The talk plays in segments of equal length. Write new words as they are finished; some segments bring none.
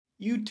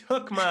You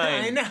took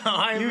mine. I know.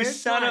 I You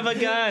missed son one. of a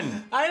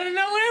gun. I didn't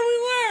know where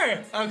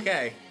we were.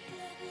 Okay.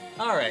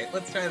 All right.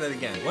 Let's try that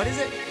again. What is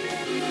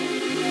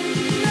it?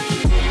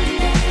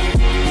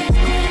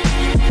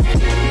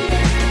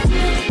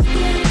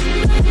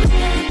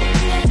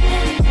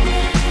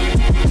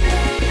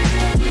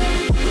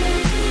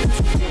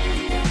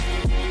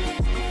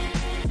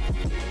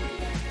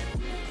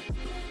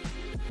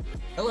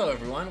 Hello,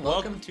 everyone.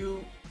 Welcome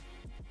to...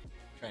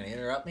 Trying to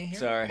interrupt me here?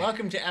 Sorry.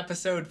 Welcome to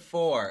episode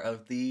 4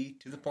 of the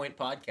To The Point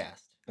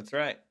podcast. That's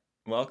right.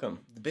 Welcome.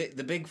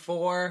 The big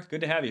 4.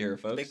 Good to have you here,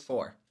 folks. Big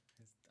 4.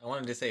 I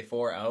wanted to say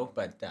 4-0,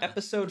 but...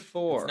 Episode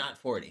 4. It's not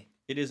 40.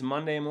 It is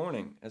Monday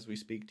morning as we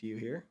speak to you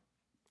here.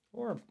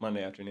 Or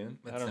Monday afternoon.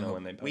 I don't know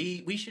when they post.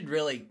 We should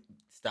really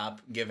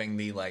stop giving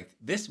the,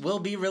 this will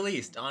be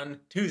released on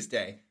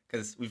Tuesday.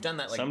 Because we've done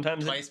that,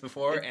 Sometimes twice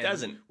before. It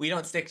doesn't. We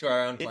don't stick to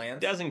our own plans.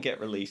 It doesn't get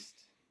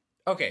released.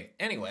 Okay,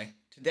 anyway.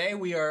 Today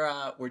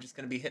we're just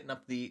going to be hitting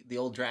up the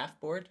old draft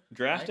board.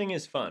 Drafting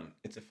is fun.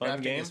 It's a fun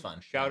Drafting game. is fun.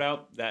 Shout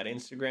out that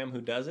Instagram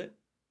who does it.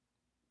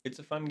 It's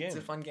a fun game. It's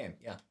a fun game,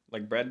 yeah.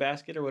 Like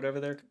Breadbasket or whatever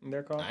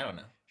they're called. I don't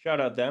know. Shout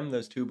out them,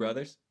 those two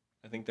brothers.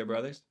 I think they're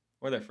brothers.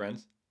 Or they're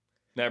friends.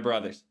 They're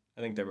brothers.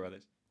 I think they're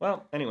brothers.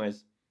 Well,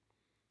 anyways.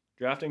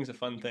 Drafting is a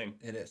fun thing.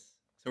 It is.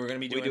 So we're going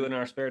to be doing... We do it in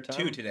our spare time.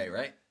 2 today,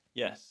 right?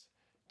 Yes.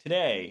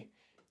 Today,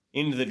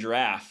 into the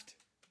draft.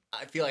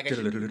 I feel like I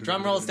should...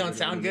 Drum rolls don't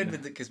sound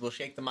good because we'll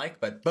shake the mic,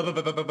 but...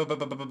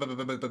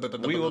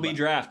 We will be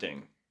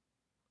drafting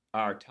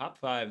our top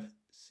 5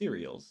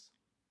 cereals.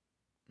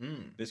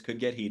 This could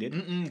get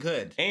heated.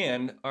 Good.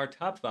 And our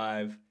top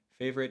 5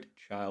 favorite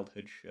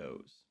childhood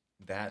shows.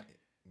 That...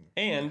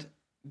 And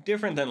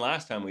different than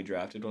last time we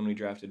drafted, when we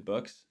drafted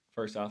books.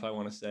 First off, I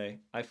want to say,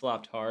 I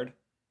flopped hard.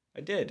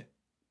 I did.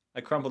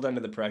 I crumpled under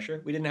the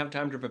pressure. We didn't have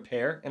time to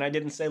prepare, and I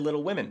didn't say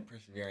Little Women.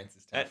 Perseverance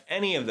is tough. At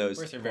any of those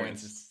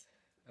Perseverance points. is...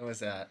 What was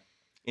that?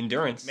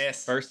 Endurance.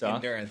 Miss. First off.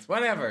 Endurance.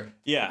 Whatever.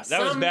 Yeah,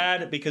 that was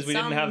bad because we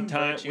didn't have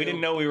time. virtue. We didn't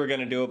know we were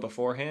going to do it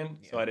beforehand,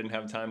 so Yeah. I didn't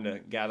have time to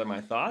gather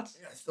my thoughts.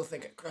 Yeah, I still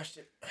think I crushed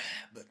it,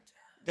 but...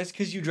 That's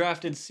because you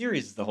drafted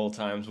series the whole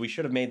time. We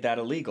should have made that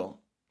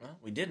illegal. Well,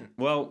 we didn't.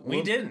 Well,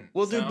 We didn't.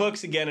 We'll do so-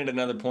 books again at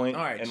another point,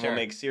 All right, and sure. we'll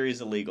make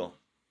series illegal.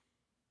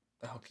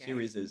 Okay.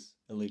 Series is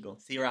illegal.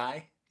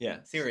 Syria? Yeah.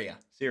 Syria.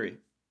 Siri.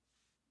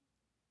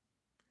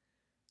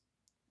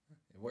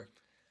 It worked.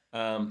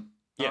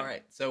 Yeah. All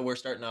right. So we're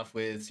starting off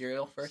with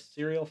cereal first?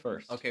 Cereal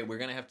first. Okay, we're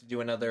going to have to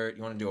do another...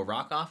 You want to do a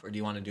rock off, or do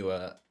you want to do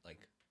a,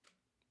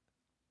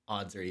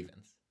 odds or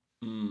evens?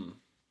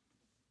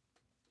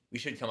 We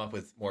should come up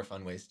with more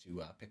fun ways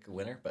to pick a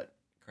winner, but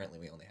currently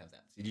we only have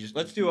that. So you just...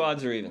 Let's do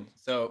odds or evens.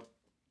 So,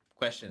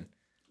 question.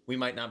 We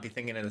might not be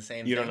thinking of the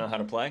same You thing. don't know how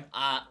to play?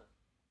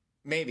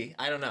 Maybe.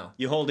 I don't know.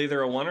 You hold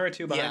either a 1 or a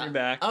 2 behind your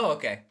back. Oh,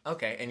 okay.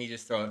 Okay, and you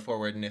just throw it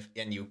forward,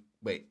 and you...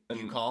 Wait,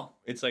 you call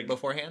It's like...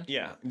 beforehand?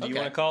 Yeah. Do you Okay.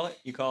 want to call it?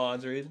 You call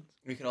odds or evens?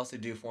 We could also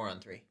do 4 on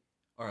 3.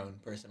 Our own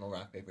personal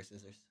rock, paper,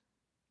 scissors.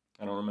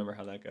 I don't remember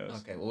how that goes.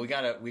 Okay, well, we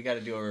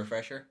gotta do a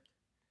refresher.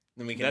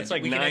 Then we can... That's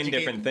like we can 9 educate-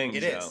 different things,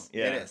 It though. is.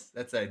 Yeah. It is.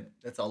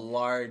 That's a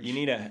large... You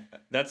need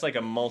that's like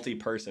a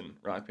multi-person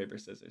rock, paper,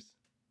 scissors.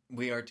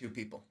 We are 2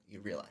 people, you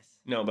realize.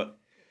 No, but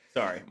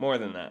sorry, more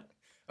than that.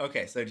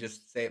 Okay, so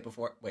just say it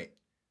before... Wait.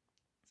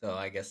 So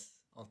I guess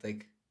I'll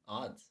take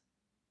odds.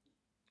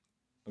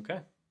 Okay.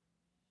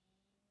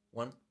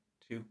 1,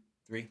 2,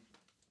 3.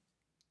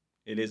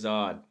 It is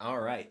odd. All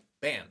right.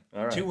 Bam.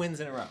 All right. 2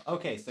 wins in a row.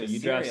 Okay, so you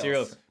draft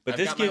cereal. But I've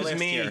this got my gives list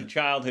me here.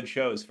 childhood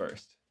shows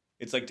first.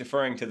 It's like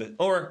deferring to the...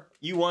 Or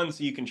you won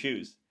so you can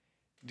choose.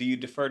 Do you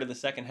defer to the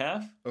second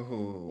half?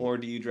 Ooh. Or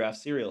do you draft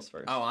cereals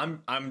first? Oh,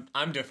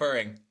 I'm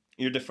deferring.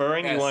 You're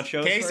deferring? Yes. You want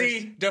shows Casey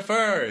first?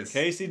 defers.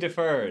 Casey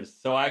defers.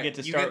 So I get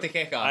to start... You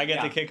get the kickoff. I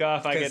get the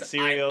kickoff. I get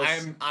cereals.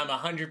 I'm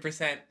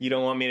 100%... You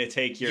don't want me to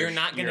take your... You're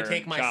not going to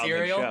take my childhood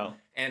cereal, show.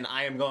 and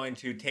I am going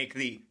to take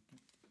the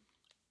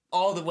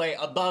all the way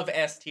above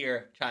S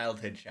tier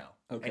childhood show.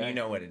 Okay. And you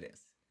know what it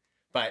is.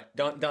 But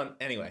don't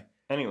anyway.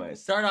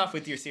 Anyways. Start off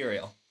with your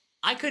cereal.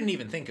 I couldn't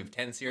even think of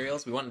 10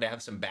 cereals. We wanted to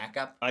have some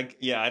backup. I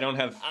don't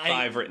have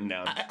 5 written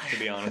down, to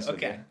be honest with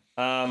Okay.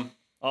 you.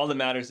 All that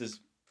matters is...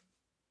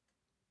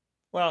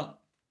 Well,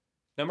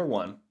 number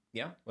 1.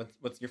 Yeah.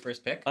 What's your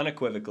first pick?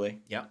 Unequivocally.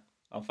 Yeah.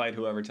 I'll fight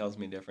whoever tells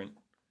me different.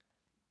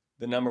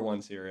 The number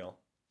 1 cereal,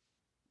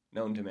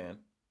 known to man,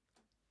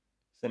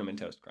 Cinnamon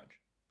Toast Crunch.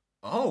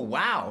 Oh,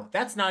 wow.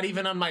 That's not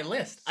even on my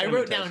list. Cinnamon I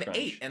wrote Toast down Crunch.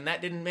 8, and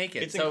that didn't make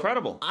it. It's So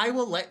incredible. I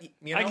will let you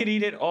know. I could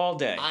eat it all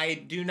day. I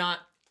do not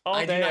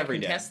every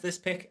day. contest this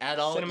pick at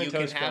all. Cinnamon You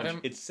Toast can have Crunch.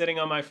 him. It's sitting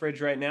on my fridge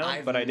right now,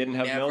 I've but I didn't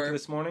have milk never-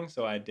 this morning,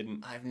 so I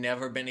didn't. I've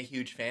never been a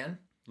huge fan.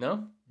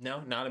 No?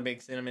 No, not a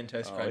big Cinnamon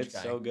Toast Oh, Crunch it's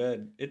guy. so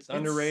good. It's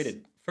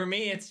underrated. For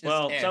me, it's just...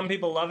 Well, some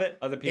people love it.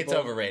 Other people... It's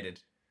overrated.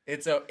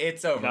 It's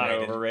overrated. Not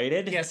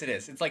overrated? Yes, it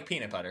is. It's like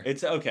peanut butter.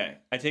 It's okay.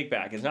 I take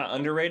back. It's not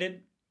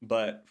underrated,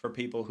 but for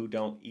people who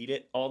don't eat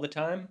it all the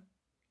time,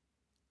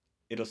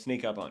 it'll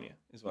sneak up on you,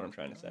 is what I'm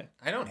trying to say.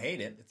 I don't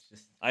hate it. It's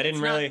just I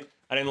didn't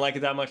like it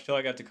that much till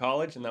I got to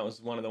college, and that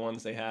was one of the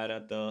ones they had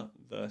at the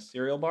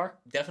cereal bar.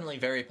 Definitely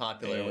very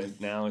popular And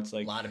with now it's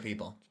like a lot of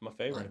people. It's my A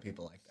favorite. lot of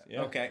people like that.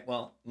 Yeah. Okay,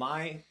 well,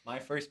 my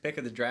first pick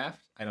of the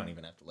draft, I don't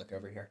even have to look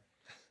over here.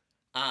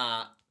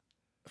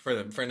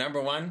 For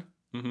number one,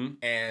 Mm-hmm.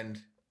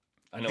 and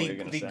I know what you're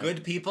gonna the say.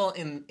 good people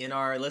in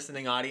our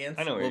listening audience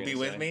I know what will you're be gonna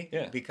with say. me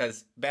Yeah.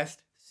 because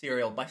best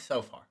cereal by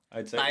so far.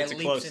 I'd say by it's a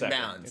leaps close and second.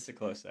 bounds. It's a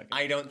close second.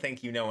 I don't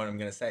think you know what I'm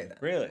going to say then.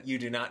 Really? You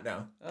do not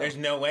know. Oh. There's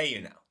no way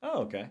you know.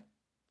 Oh, okay.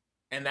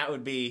 And that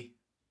would be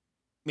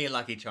Me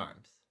Lucky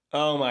Charms.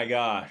 Oh my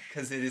gosh.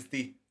 Because it is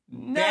the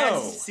No.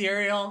 best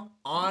cereal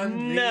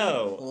on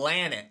the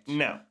planet.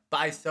 No.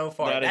 By so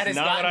far. That is has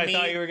not what gotten I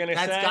thought you were gonna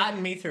That's say. gotten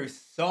me through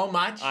so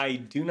much. I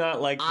do not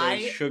like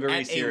those sugary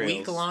at cereals. a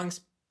week-long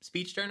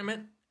speech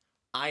tournament,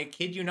 I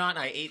kid you not,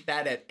 I ate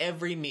that at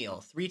every meal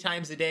 3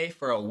 times a day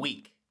for a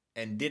week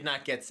and did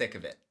not get sick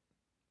of it.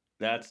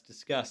 That's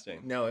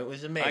disgusting. No, it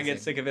was amazing. I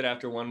get sick of it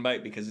after one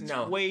bite because it's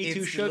way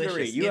too it's sugary.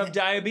 delicious. You have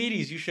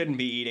diabetes. You shouldn't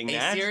be eating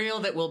that. A cereal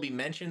that will be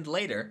mentioned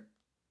later,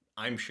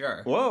 I'm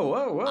sure. Whoa,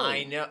 whoa, whoa.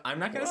 I know. I'm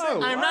not going to say.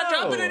 Whoa, I'm not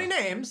dropping whoa. any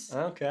names.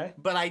 Okay.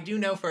 But I do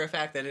know for a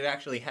fact that it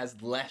actually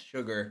has less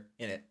sugar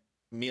in it.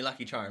 Me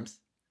Lucky Charms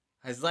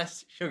has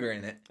less sugar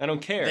in it I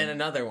don't care. than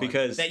another one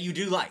because that you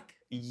do like.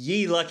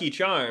 Ye Lucky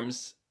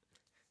Charms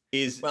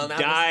is Well, now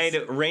dyed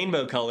this is-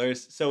 rainbow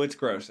colors, so it's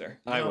grosser.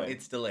 I No, win.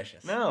 it's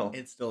delicious. No.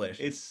 It's delicious.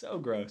 It's so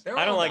gross. They're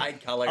I don't all like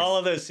dyed colors. all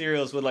of those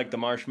cereals with like the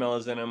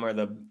marshmallows in them or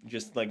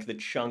the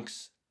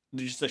chunks,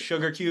 just the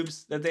sugar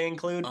cubes that they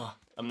include. Oh,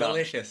 I'm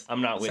delicious.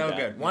 I'm not with so that.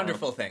 good. No.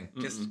 Wonderful thing.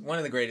 Just one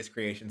of the greatest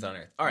creations on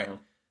earth. All right. No.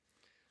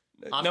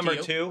 Off to Number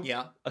you. 2.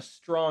 Yeah. A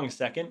strong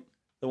second.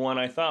 The one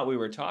I thought we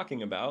were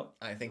talking about.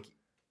 I think A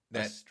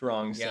that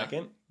strong yeah.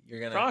 second. you're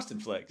going to.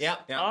 Frosted Flakes. Yeah.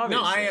 Yeah.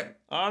 Obviously. No,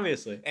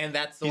 Obviously. And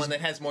that's the He's- one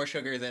that has more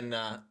sugar than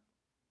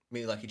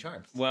Me Lucky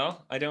Charms.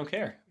 Well, I don't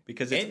care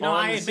because it's on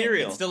I the admit,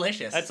 cereal. It's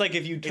delicious. That's like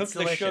if you took It's the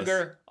delicious.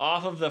 sugar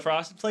off of the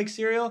Frosted Flakes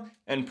cereal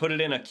and put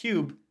it in a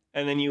cube,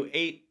 and then you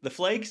ate the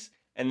flakes,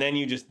 and then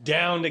you just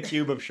downed a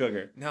cube of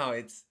sugar. No,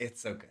 it's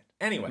so good.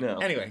 Anyway, No.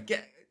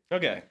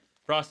 Okay,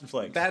 Frosted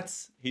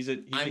Flakes. he's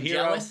I'm a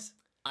hero. jealous.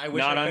 I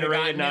wish Not I could've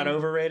underrated, gotten not him,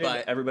 overrated.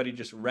 but Everybody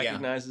just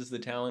recognizes the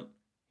talent.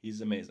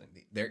 He's amazing.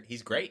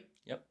 he's great.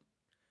 Yep.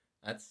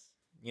 That's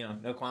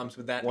no qualms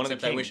with that. One of the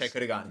except kings. I wish I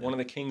could have gotten One him.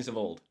 of the kings of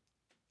old.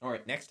 All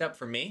right, next up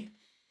for me,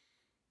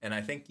 and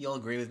I think you'll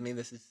agree with me.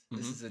 This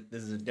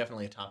is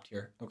definitely a top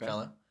tier Okay.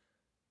 fella.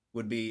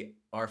 Would be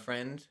our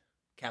friend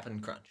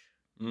Cap'n Crunch,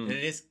 Mm. and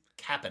it is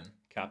Cap'n.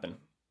 Captain.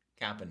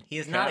 Cap'n. He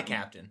is not a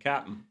captain.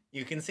 Captain.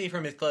 You can see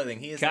from his clothing,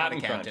 he is Captain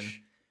not a captain.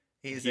 Crunch.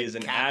 He is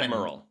an cap'n.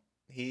 admiral.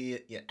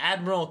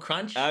 Admiral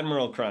Crunch.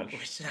 Admiral Crunch.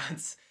 Which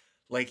sounds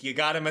like you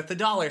got him at the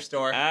dollar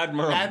store.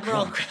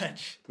 Admiral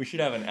Crunch. We should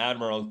have an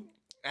admiral.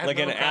 Like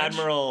an Crunch.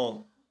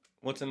 admiral.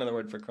 What's another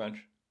word for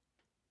crunch?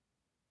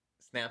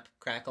 Snap,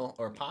 crackle,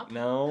 or pop?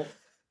 No.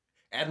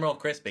 Admiral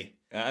Crispy.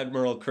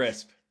 Admiral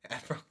Crisp.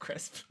 Admiral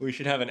Crisp. We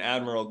should have an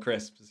Admiral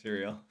Crisp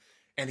cereal.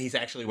 And he's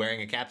actually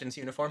wearing a captain's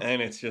uniform?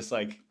 And it's just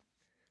like,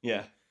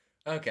 yeah.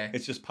 Okay.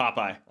 It's just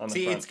Popeye on the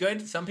See, front. it's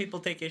good. Some people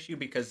take issue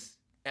because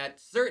at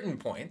certain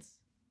points,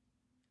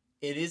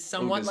 it is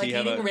somewhat does like he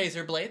have eating a-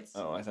 razor blades.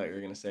 Oh, I thought you were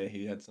going to say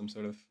he had some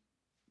sort of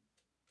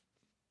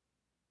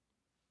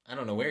I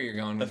don't know where you're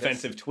going with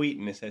offensive tweet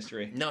in his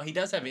history. this. No, he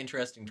does have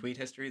interesting tweet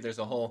history. There's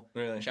a whole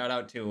Really? shout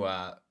out to,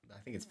 I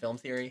think it's Film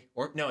Theory.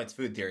 Or, no, it's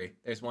Food Theory.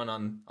 There's one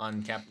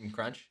on Captain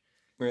Crunch.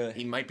 Really?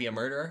 He might be a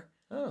murderer.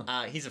 Oh.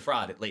 At He's a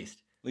fraud, at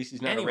least. least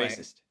he's not Anyway. a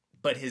racist.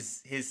 But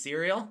his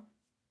cereal,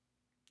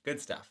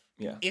 good stuff.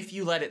 Yeah. If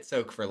you let it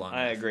soak for long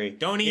I enough. agree.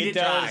 Don't eat it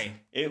does. dry.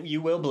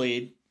 You will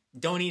bleed,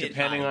 Don't eat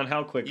depending it dry. on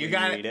how quickly You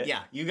gotta, eat it.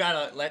 yeah, you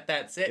gotta let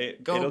that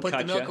sit. Go It'll put the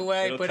cut milk ya.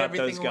 away, It'll put cut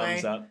everything those away.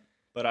 gums up.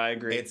 But I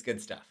agree. It's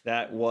good stuff.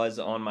 That was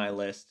on my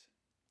list,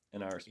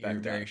 and I respect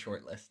Your very that.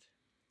 short list.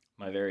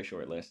 My very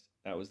short list.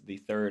 That was the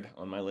third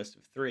on my list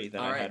of 3 that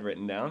All I right. had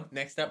written down.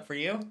 Next up for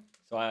you.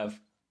 So I have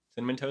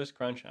Cinnamon Toast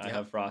Crunch. I Yep.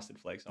 have Frosted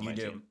Flakes on You my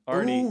do. team.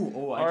 Already,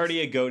 Ooh, I already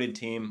a goated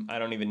team. I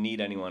don't even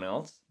need anyone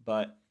else.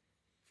 But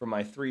for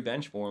my 3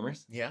 bench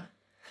warmers, Yeah.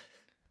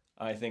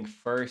 I think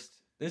first.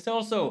 This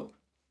also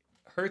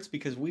hurts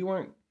because we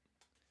weren't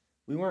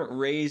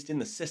raised in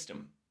the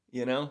system.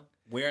 You know,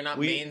 We are not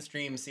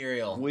mainstream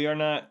cereal. we were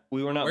not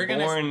We're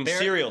born there-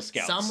 cereal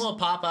scouts. Some will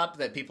pop up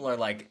that people are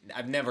like,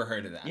 I've never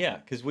heard of that. Yeah,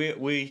 because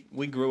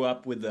we grew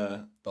up with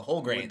The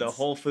whole grains. with the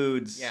Whole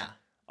Foods Yeah.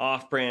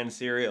 off-brand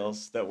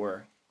cereals that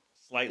were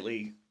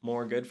slightly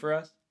more good for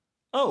us.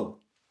 Oh,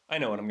 I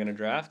know what I'm gonna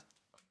draft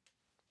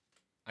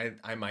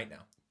I might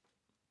know.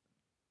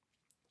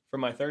 for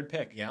my 3rd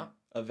pick. Yeah.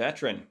 A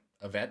veteran.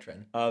 A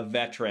veteran. A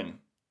veteran.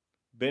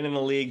 Been in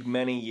the league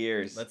many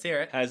years. Let's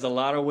hear it. Has a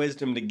lot of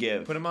wisdom to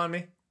give. Put him on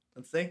me.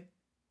 Let's see.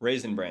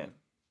 Raisin Bran.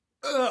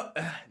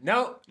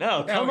 No.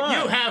 No, come on.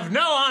 You have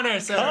no honor,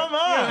 sir. Come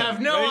on. You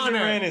have no Raisin honor.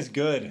 Bran is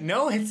good.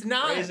 No, it's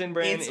not. Raisin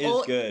Bran It's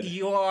is good.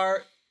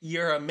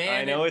 You're a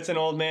man. I know it's an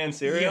old man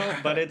cereal, Yeah.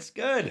 but it's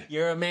good.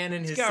 You're a man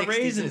in his got 60s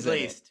raisins at in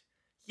it. least.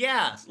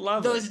 Yeah, It's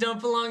lovely. those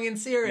don't belong in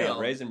cereal. No,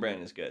 Raisin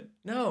Bran is good.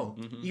 No,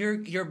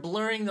 you're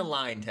blurring the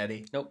line,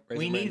 Teddy. Nope. We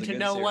Raisin Bran's need a to good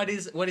know cereal.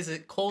 what is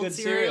it cold Good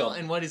cereal cereal.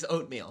 and what is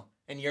oatmeal,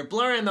 and you're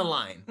blurring the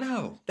line.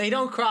 No. They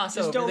don't cross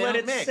Just over. don't They let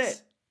don't it mix.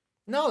 sit.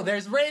 No,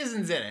 there's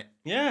raisins in it.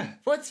 Yeah.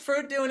 What's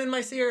fruit doing in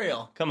my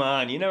cereal? Come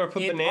on. You never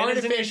put It's bananas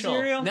in your artificial.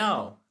 cereal?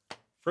 No,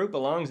 Fruit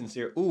belongs in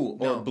cereal. Ooh,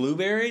 No. or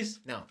blueberries?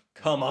 no.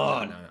 Come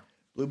on. No.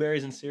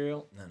 Blueberries in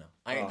cereal? No.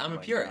 Oh I'm a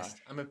my purist.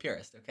 gosh. I'm a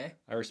purist. Okay.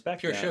 I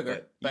respect Pure that, sugar,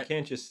 but you but-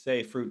 can't just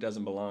say fruit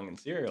doesn't belong in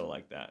cereal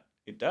like that.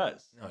 It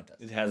does. No, it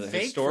doesn't. It has a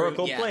Fake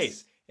historical fruit, yes.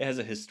 place. It has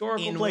a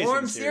historical In place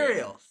warm in cereal.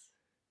 cereals,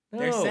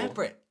 they're No.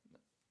 separate.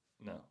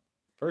 No.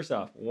 First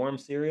off, warm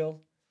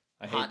cereal.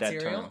 I hate Hot that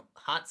cereal. term.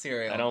 Hot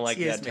cereal. I don't like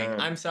Excuse that me. term.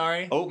 I'm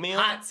sorry. Oatmeal.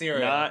 Hot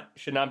cereal.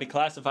 Should not be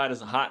classified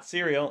as a hot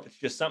cereal. It's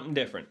just something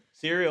different.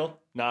 Cereal,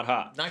 not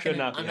hot. I'm Should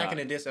not be not hot.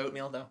 going to diss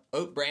oatmeal though.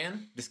 Oat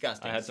bran,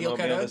 disgusting. I had some Steel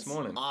cut oatmeal oats, this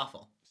morning.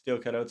 awful. Steel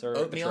cut oats are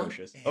Oatmeal,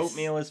 atrocious.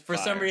 Oatmeal is for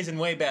some fire. reason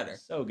way better.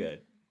 So good.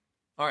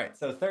 All right,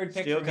 so third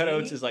pick Steel for cut me.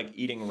 oats is like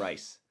eating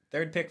rice,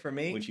 Third pick for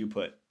me. which you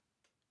put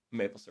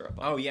maple syrup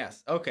on. Oh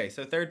yes. Okay,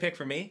 so third pick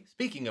for me.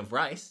 Speaking of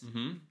rice,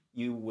 Mm-hmm.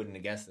 you wouldn't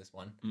have guessed this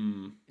one.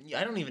 Mm.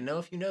 I don't even know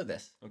if you know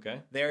this.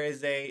 Okay.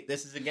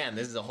 This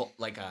is a whole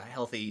like a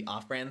healthy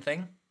off-brand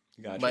thing,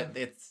 Gotcha. but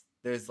it's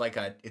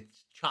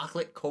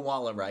chocolate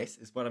koala rice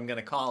is what I'm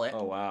gonna call it.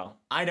 Oh wow.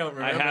 I don't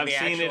I remember have the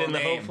seen it actual in the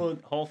name.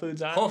 Whole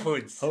Foods aisle. Whole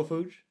Foods. Whole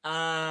Foods.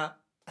 And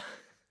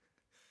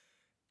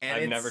I've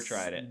it's- never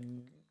tried it.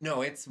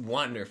 No, it's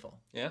wonderful.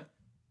 Yeah.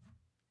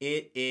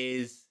 It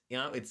is,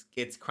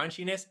 it's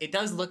crunchiness. It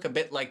does look a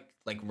bit like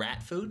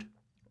rat food.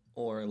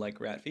 Or like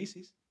rat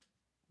feces.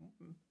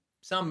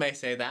 Some may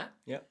say that.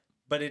 Yep.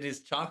 But it is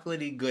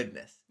chocolatey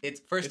goodness. It's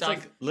first It's off,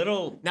 like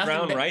little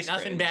brown rice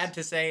nothing grains. bad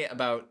to say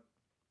about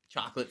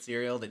chocolate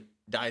cereal that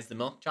dyes the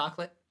milk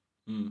chocolate,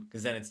 Mm.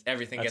 because then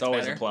everything That's gets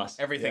always better. a plus.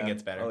 Everything Yeah.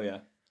 gets better. Oh yeah.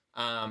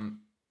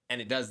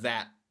 And it does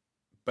that,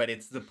 but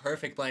it's the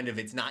perfect blend of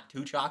it's not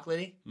too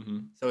chocolatey, Mm-hmm.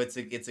 so it's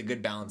a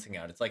good balancing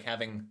out. It's like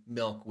having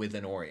milk with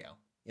an Oreo.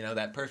 You know,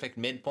 that perfect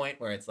midpoint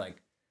where it's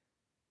like,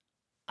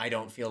 I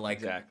don't feel like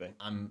Exactly.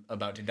 I'm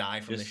about to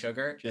die from the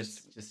sugar.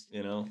 Just It's just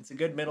you know, it's a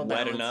good middle wet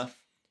balance. enough.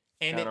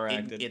 And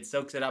counteracted. it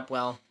soaks it up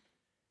well.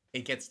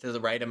 It gets to the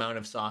right amount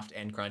of soft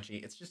and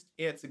crunchy.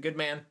 It's a good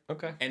man.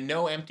 Okay. And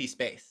no empty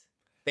space.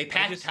 They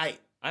pack tight.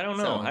 I don't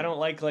know. So- I don't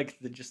like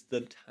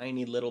the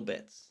tiny little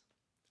bits.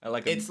 I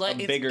like a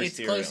bigger it's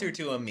cereal. closer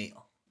to a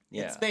meal.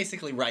 Yeah. It's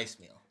basically rice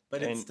meal,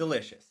 but it's And-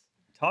 delicious.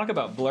 Talk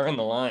about blurring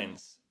the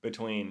lines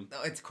between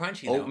No, it's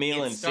crunchy. Oatmeal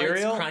though. and It starts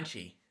cereal?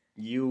 crunchy.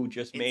 you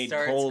just It made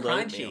starts cold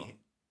crunchy. oatmeal.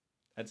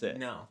 That's it.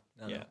 No.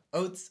 Yeah.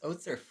 Oats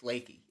are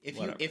flaky.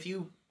 Whatever. If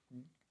you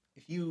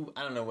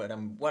I don't know what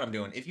I'm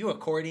doing. If you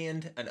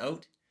accordioned an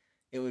oat,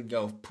 it would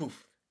go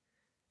poof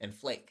and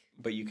flake.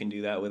 But you can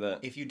do that with a.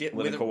 If you did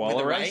With a with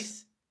koala a rice?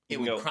 rice, You it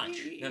can would go, crunch.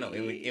 No,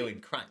 it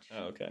would crunch.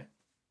 Oh, okay.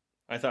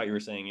 I thought you were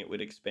saying it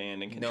would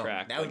expand and No,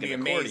 contract. that would like be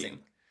an amazing.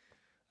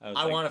 accordion.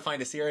 I want to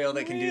find a cereal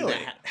that can do Really?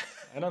 that.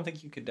 I don't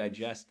think you could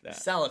digest that.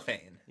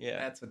 Cellophane. Yeah.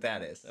 That's what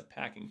that is. A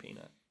packing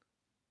peanut.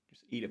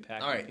 Just eat a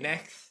packing. All right,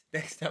 peanut.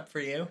 next up for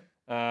you.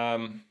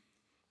 Um,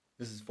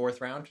 This is fourth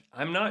round.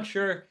 I'm not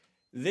sure.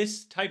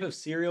 This type of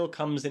cereal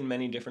comes in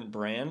many different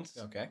brands.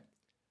 Okay.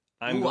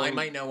 I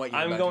might know what you're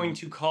I'm about going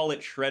to call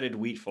it shredded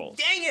wheatfuls.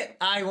 Dang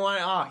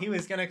it! He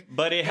was gonna.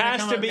 But it Gonna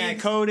has come to up be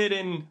next. coated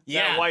in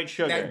that white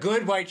sugar. That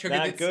good white sugar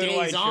that good stays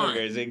white on.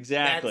 sugars,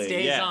 exactly. That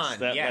stays yes, on,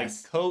 that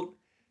yes. like coat,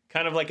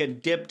 kind of like a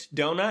dipped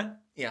donut.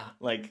 Yeah.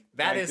 Like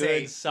That is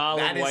good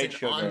solid that is white an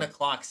sugar. on the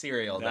clock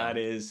cereal. That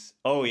though. is.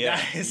 Oh yeah,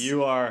 That is-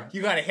 you are.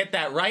 You got to hit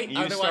that right. You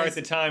otherwise start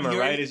the timer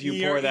you're- right as you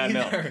you're pour that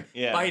milk. either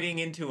Yeah. biting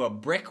into a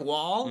brick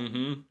wall,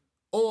 Mm-hmm.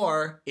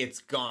 or it's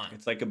gone.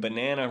 It's like a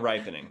banana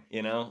ripening.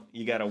 You know,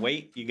 you gotta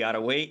wait,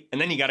 and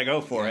then you gotta go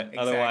for Yeah, it. exactly.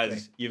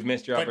 Otherwise, you've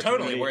missed your But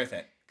opportunity. totally worth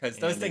it because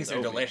those And things it's are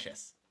oatmeal.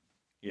 delicious.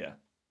 Yeah,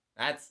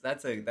 That's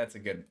a good. That's a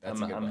good I'm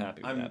one.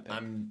 happy with that pick.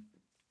 I'm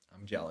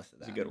jealous of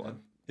that. it's a good one.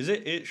 Is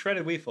it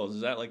shredded wheatfuls?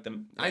 Is that like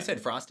the? I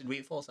said frosted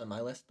wheatfuls on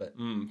my list, but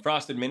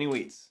Frosted mini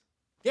wheats.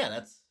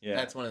 yeah, Yeah.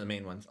 that's one of the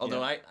main ones. Although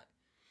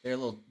they're a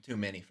little too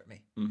many for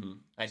me. Mm-hmm.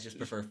 I just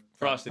prefer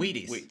frosted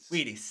Wheaties. wheats.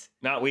 Wheaties.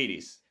 Not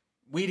Wheaties.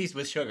 Wheaties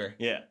with sugar.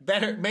 Yeah.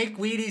 Better make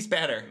Wheaties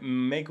better.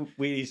 Make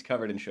Wheaties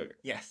covered in sugar.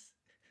 Yes.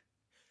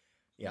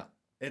 Yeah.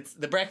 It's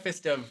the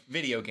breakfast of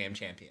video game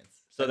champions.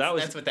 So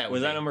that's what that was.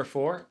 would That be. number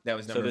 4? That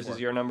was number So this 4.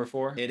 is your number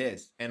 4. It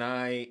is, and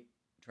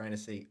trying to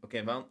see.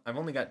 Okay, I've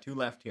only got 2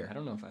 left here. I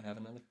don't know if I have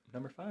another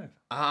number 5.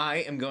 I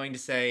am going to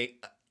say,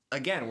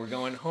 again, we're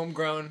going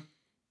homegrown.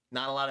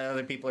 Not a lot of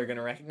other people are going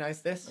to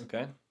recognize this.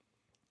 Okay.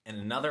 And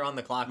another on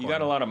the clock. You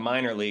got a lot of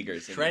minor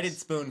leaguers. in Shredded this.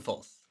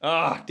 spoonfuls.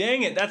 Oh,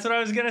 dang it! That's what I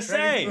was gonna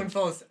Shredded say.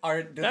 spoonfuls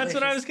are delicious. That's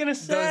what I was gonna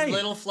say. Those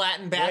little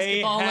flattened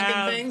basketball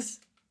have- looking things.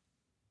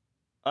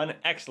 an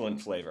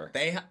excellent flavor.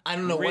 I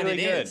don't know what Really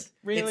it good. is.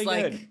 Really it's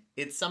like good.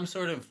 it's some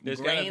sort of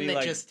There's gotta grain be, that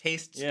like- just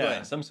tastes Yeah,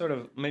 good. some sort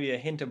of maybe a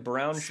hint of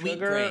brown Sweet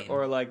sugar grain.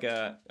 or like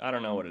a I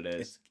don't know what it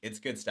is. It's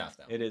good stuff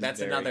though. It is That's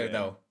very another good.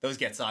 though. Those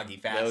get soggy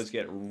fast. Those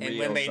get real and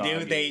when they do,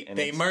 soggy, and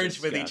they it's merge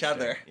with each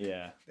disgusting. other.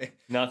 Yeah, They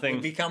nothing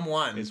become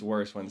one. is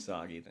worse when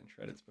soggy than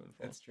shredded spoonfuls.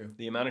 That's true.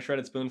 The amount of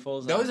shredded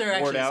spoonfuls Those I've are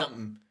poured actually out,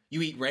 something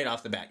you eat right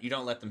off the bat. You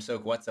don't let them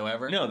soak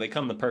whatsoever. No, they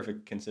come the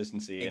perfect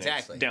consistency.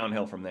 Exactly. And it's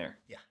downhill from there.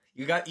 Yeah.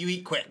 You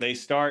eat quick. They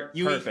start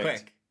You eat perfect.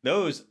 quick.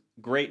 Those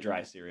great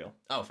dry cereal.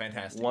 Oh,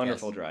 fantastic.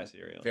 Wonderful yes. dry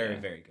cereal. Very, yeah.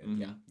 very good. Mhm.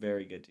 Yeah.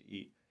 Very good to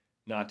eat.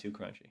 Not too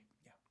crunchy.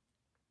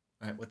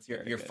 All right, what's your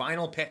Very good.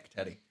 final pick,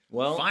 Teddy?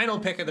 Well, Final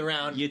pick of the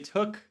round. you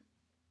took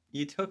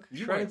shredded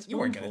You weren't going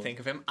to spoonfuls. think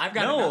of him. I've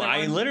got No, another I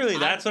one. literally,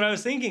 that's what I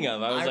was thinking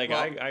of. I was like, well,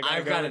 I gotta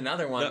I've go got with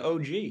another one. The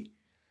OG.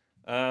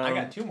 I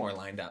got two more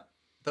lined up.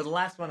 The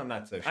last one I'm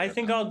not so sure I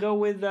think about. I'll go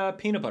with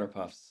peanut butter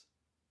puffs.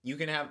 You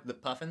can have the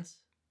puffins?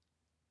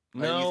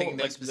 No, you thinking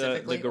those like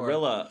specifically, the or-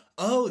 gorilla.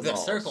 Oh, the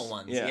balls. circle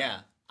ones. Yeah. Yeah.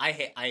 I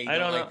don't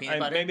don't like know. peanut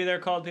butter. Maybe they're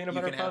called peanut You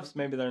butter can have puffs.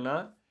 Maybe they're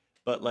not.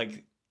 But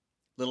like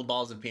Little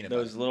balls of peanut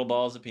those butter. little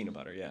balls of peanut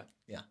butter. Yeah.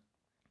 Yeah.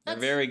 They're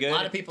That's- very good. A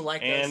lot of people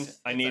like and those.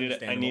 I That's needed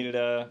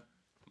understandable.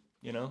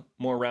 a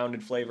more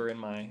rounded flavor in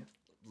my.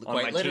 on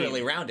Quite my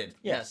literally team. rounded.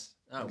 Yes,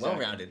 Oh, exactly. well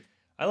rounded.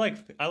 I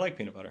like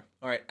peanut butter.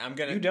 All right, I'm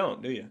gonna. You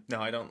don't, do you?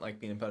 No, I don't like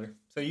peanut butter.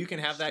 So you can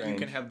have that. You Strange.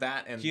 can have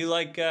that and Do you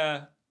like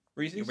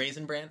Reese's?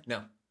 Raisin Bran.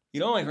 No,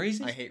 You don't like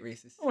Reese's? I hate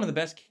Reese's. One of the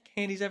best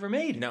candies ever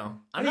made. No,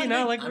 How do you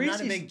not like I'm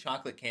not a Reese's? big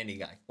chocolate candy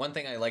guy. One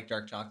thing I like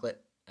dark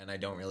chocolate, and I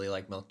don't really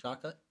like milk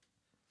chocolate.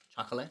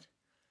 Chocolate.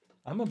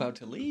 I'm about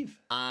to leave.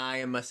 I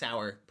am a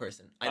sour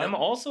person. I'm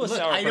also a Look,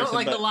 sour I don't person,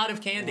 like a but lot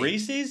of candy.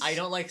 Reese's? I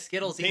don't like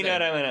Skittles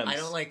Peanut either. M&Ms. I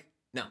don't like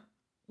no.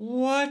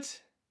 What?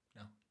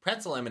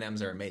 Pretzel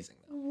M&Ms are amazing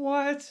though.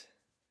 What?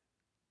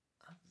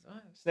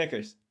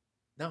 Snickers.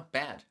 No,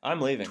 bad.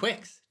 I'm leaving.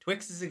 Twix.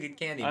 Twix is a good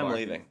candy I'm bar.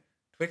 leaving.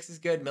 Twix is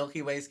good.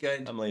 Milky Way's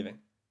good. I'm leaving.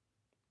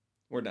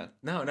 We're done.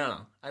 No.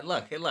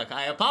 Look.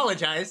 I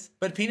apologize,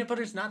 but peanut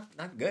butter's not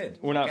good.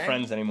 We're not okay?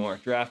 friends anymore.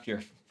 Draft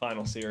your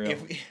final cereal.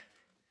 If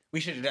we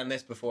should have done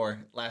this before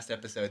last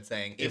episode,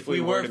 saying If we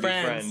were to be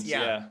friends,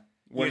 yeah.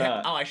 We're You'd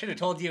not. I should have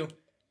told you.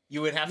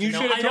 You would have to You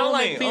know. should have I don't told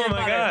like me. peanut Oh my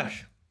butter.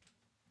 gosh.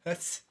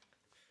 That's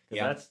 'Cause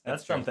Yeah, that's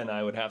that's true. something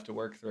I would have to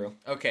work through.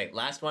 okay.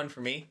 Last one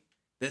for me.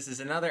 This is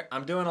another.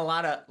 I'm doing a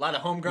lot of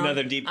homegrown.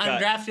 Another deep I'm cut.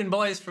 drafting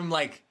boys from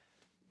like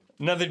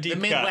Another deep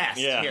the cut. Midwest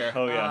Yeah. here.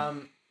 Oh yeah.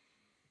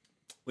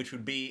 Which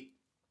would be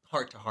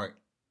Heart to Heart.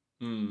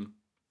 Too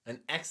An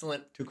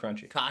excellent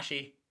crunchy.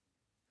 Kashi.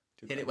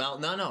 Too Hit it crunchy. well.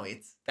 No.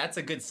 That's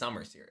a good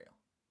summer cereal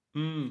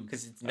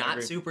because it's I not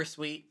agree. super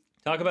sweet.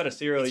 Talk about a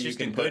cereal It's you just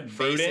can a put good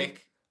fruit in.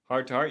 basic.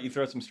 Heart to heart. You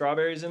throw some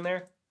strawberries in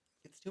there.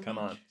 It's too Come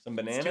much. on. Some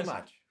It's bananas. too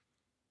much.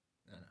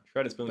 No.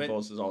 Shredded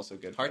spoonfuls is also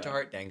good. Heart for to that.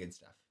 Heart, dang good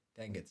stuff.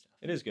 Dang good stuff.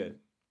 It is good.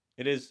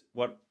 It is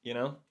what,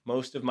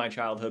 most of my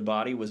childhood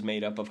body was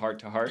made up of Heart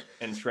to Heart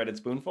and shredded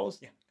spoonfuls.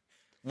 Yeah.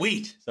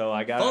 Wheat. So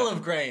I got Full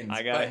of grains.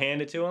 I got to but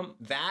hand it to him.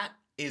 that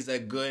is a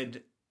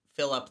good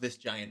fill up this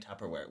giant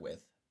Tupperware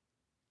with.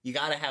 You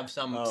got to have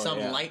some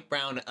yeah. light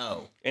brown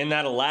O. And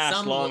that'll last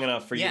Some long li-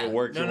 enough for you yeah, to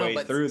work your way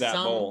but through that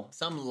some, bowl.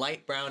 Some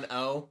light brown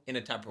O in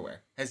a Tupperware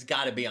has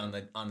got to be on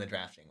the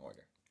drafting order.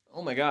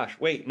 Oh my gosh.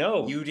 Wait,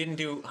 no. You didn't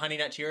do Honey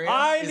Nut Cheerios?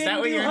 I Is that didn't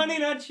what do you're... Honey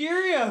Nut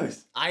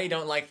Cheerios. I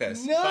don't like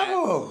this.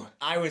 No.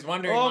 But I was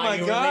wondering Oh why my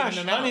you were gosh.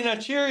 leaving them Honey out. Nut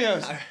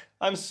Cheerios.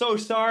 I'm so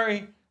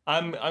sorry.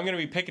 I'm going to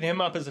be picking him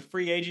up as a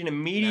free agent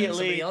immediately.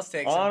 somebody else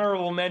takes him.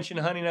 Honorable mention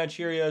Honey Nut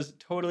Cheerios.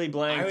 Totally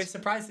blanked. I was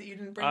surprised that you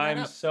didn't bring that I'm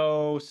up.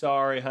 so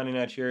sorry, Honey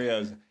Nut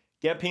Cheerios.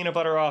 Get peanut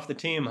butter off the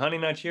team. Honey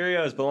Nut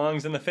Cheerios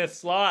belongs in the 5th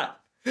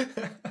slot.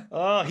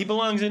 Oh, he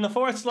belongs in the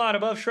 4th slot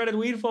above shredded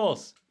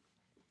Weedfuls.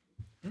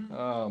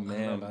 Oh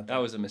man, about that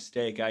was a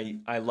mistake.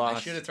 I lost. I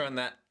should have thrown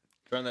that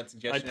I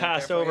suggestion.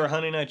 passed out there for over you.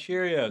 Honey Nut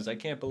Cheerios. I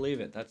can't believe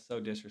it. That's so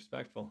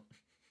disrespectful.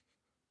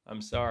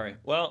 I'm sorry.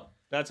 Well,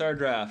 that's our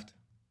draft.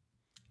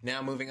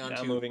 Now moving on Now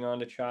to moving on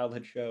to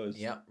childhood shows.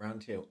 Yep,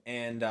 round 2.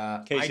 And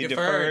Casey I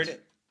deferred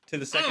to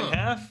the second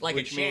half, like a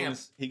which champ.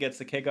 means he gets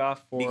the kickoff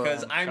for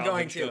because I'm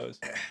going childhood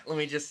to. shows. Let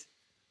me just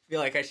feel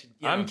like I should.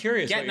 I'm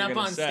curious what Getting you're up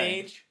gonna on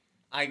say. stage,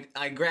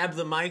 I grab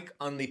the mic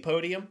on the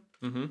podium.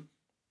 Mm-hmm.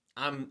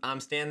 I'm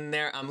standing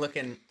there. I'm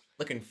looking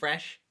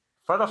fresh.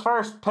 For the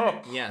first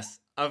pick. Yes,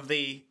 of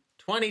the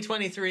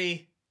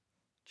 2023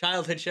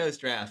 childhood shows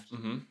draft.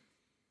 Mm-hmm.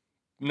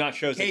 Not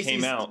shows that came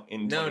Casey's- out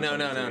in No.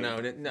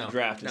 2023. The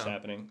Draft is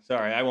happening.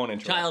 Sorry, I won't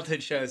interrupt.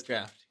 Childhood shows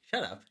draft.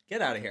 Shut up.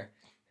 Get out of here.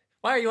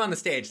 Why are you on the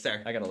stage,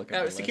 sir? I gotta look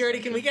at my security.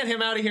 list, Can we actually. get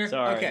him out of here?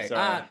 Sorry, Okay.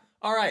 sorry.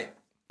 All right.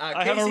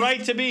 I have a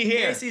right to be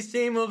here. Casey's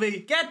team will be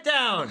get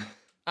down.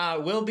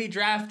 We'll be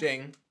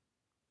drafting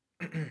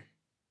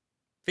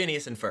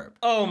Phineas and Ferb.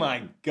 Oh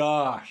my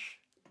gosh.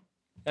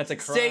 That's a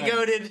crime. Stay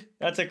goated.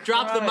 That's a crime.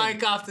 Drop the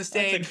mic off the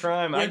stage. That's a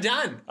crime. We're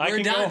done. I We're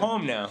can done. go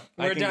home now.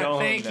 I We're can done. Go home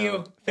Thank now. you.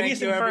 Phineas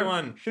Thank you, and Ferb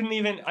everyone. Shouldn't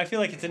even. I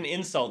feel like it's an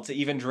insult to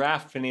even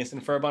draft Phineas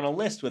and Ferb on a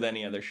list with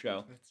any other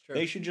show. That's true.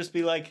 They should just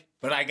be like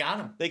But I got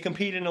them. they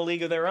compete in a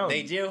league of their own.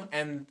 They do,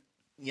 and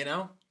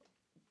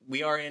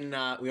We are in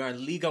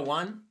Liga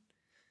 1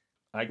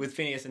 I- with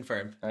Phineas and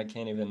Ferb. I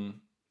can't even.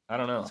 I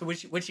don't know. So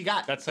what you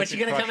got? That's what such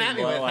you a gonna come crushing at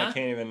me blow. with, huh?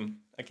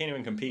 I can't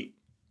even compete.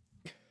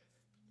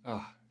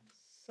 Oh,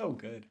 so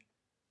good.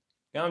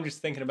 Now I'm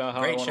just thinking about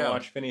how I Great want to show.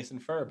 watch Phineas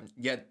and Ferb.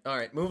 Yeah. All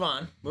right. Move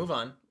on.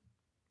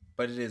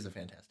 But it is a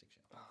fantastic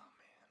show.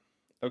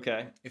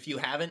 Okay. If you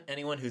haven't,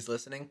 anyone who's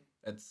listening,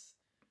 that's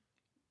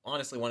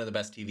honestly one of the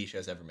best TV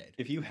shows ever made.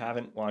 If you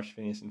haven't watched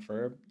Phineas and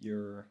Ferb,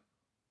 you're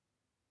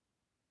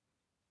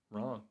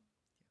wrong.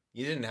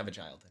 You didn't have a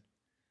childhood.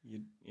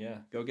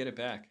 Go get it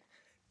back.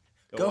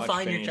 Go watch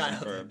find your Phineas and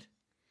childhood.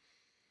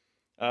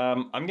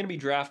 Ferb. I'm gonna be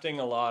drafting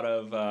a lot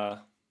of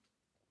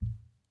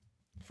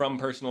from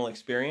personal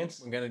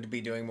experience. We're going to be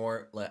doing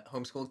more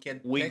homeschool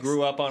kid We picks.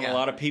 grew up on Yeah. a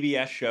lot of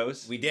PBS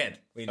shows. We did.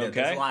 Okay.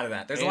 There's a lot of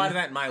that. There's a lot of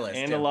that in my list.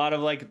 And too. a lot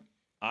of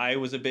I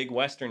was a big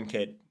Western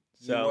kid.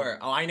 So You were.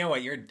 Oh, I know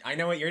what you're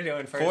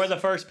doing first. for the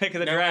first pick of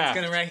the no draft,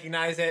 one's gonna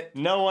recognize it.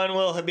 no one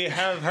will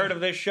have heard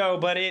of this show,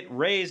 but it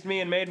raised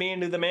me and made me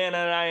into the man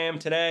that I am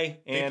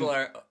today. And People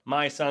are.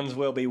 my sons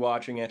will be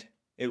watching it.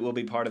 It will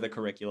be part of the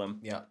curriculum.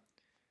 Yeah.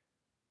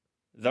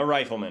 The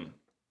Rifleman,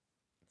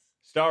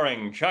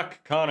 starring Chuck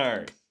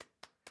Connors.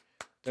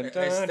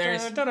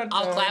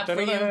 I'll clap for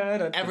you.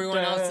 Everyone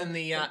else in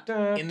the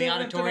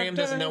auditorium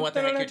doesn't know what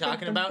the heck you're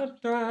talking about.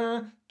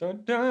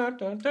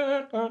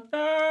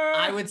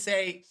 I would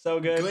say So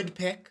good. good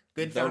pick,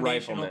 good The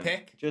foundational Rifleman.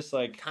 pick. Just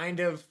like Kind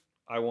of.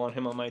 I want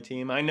him on my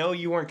team. I know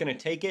you weren't going to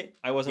take it.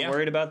 I wasn't Yeah.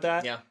 worried about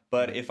that. Yeah.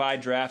 But if I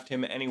draft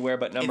him anywhere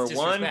but number It's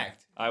one,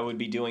 disrespect. I would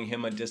be doing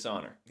him a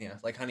dishonor. Yeah,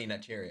 like Honey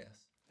Nut Cheerios.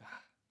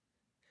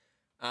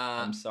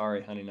 I'm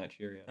sorry, Honey Nut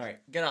Cheerios. All right,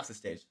 get off the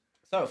stage.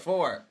 So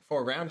for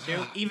round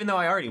 2, even though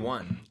I already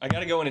won, I got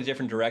to go in a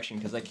different direction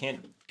because I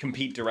can't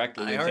compete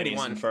directly I with already Phineas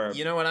won. and Ferb.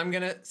 You know what I'm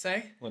gonna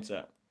say? What's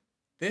that?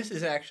 This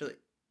is actually.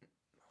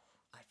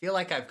 I feel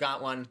like I've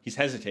got one. He's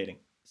hesitating.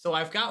 So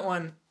I've got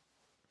one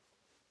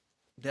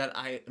that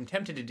I am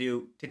tempted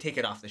to take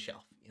it off the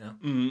shelf. You know.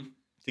 Mm-hmm.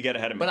 To get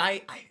ahead of me. But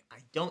I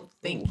don't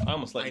think. Ooh, I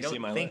almost let I you see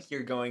don't my think list.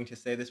 you're going to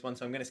say this one,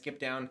 so I'm going to skip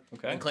down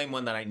Okay. and claim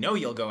one that I know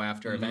you'll go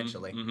after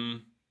eventually. Mm-hmm.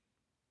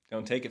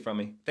 Don't take it from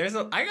me.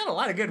 I got a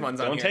lot of good ones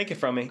on Don't here. take it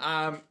from me.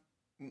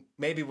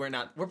 Maybe we're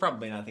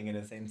probably not thinking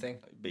of the same thing.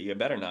 But you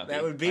better not.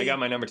 That would be- I got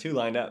my number 2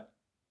 lined up.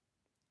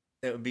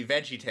 It would be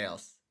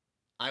VeggieTales.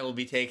 I will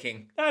be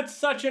taking That's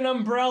such an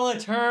umbrella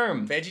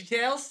term.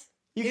 VeggieTales.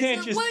 You It's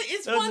can't a- just.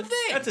 it's that's one a- thing.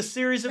 That's a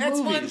series of That's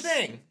movies. one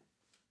thing.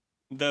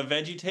 The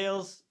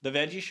VeggieTales, the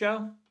Veggie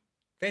Show.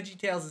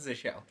 VeggieTales is a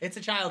show. It's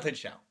a childhood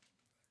show.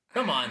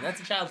 Come on,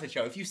 that's a childhood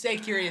show. If you say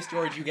Curious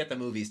George, you get the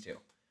movies too,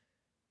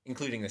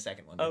 including the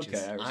second one. Which Okay,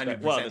 is I 100%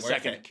 respect. Well, the worth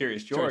second it.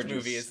 Curious George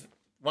movie is is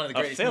one of the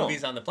a greatest film.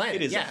 movies on the planet.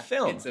 It is a yeah,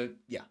 film.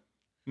 Yeah.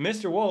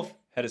 Mr. Wolf,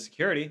 head of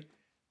security,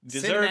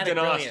 deserved Cinematic an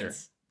Oscar.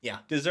 brilliance. Yeah,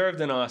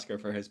 Deserved an Oscar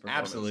for his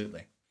performance.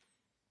 absolutely.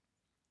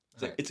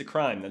 It's a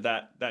crime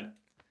that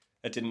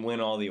didn't win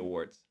all the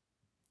awards.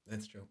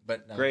 That's true.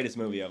 But no. Greatest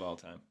movie of all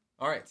time.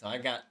 All right, so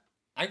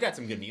I've got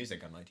some good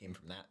music on my team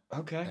from that.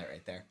 Okay. That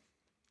right there.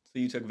 So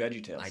you took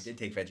VeggieTales. I did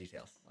take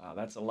VeggieTales. Wow,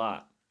 that's a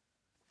lot.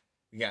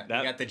 We got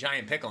the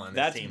giant pickle on this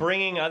That's team.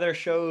 bringing other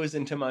shows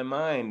into my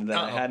mind that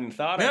I Uh-oh. hadn't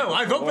thought of. No,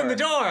 I've before. opened the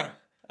door.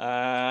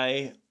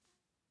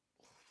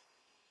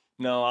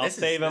 I'll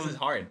save them. This is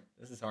hard.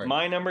 This is hard.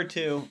 My number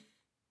 2,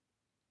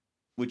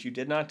 which you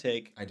did not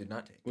take, I did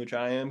not take. which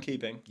I am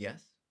keeping,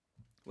 Yes.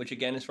 which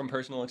again is from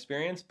personal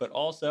experience, but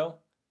also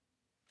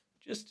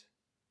just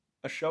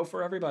a show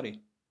for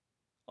everybody,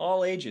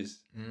 all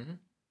ages. Mm-hmm.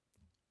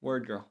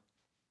 Word Girl.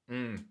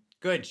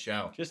 Good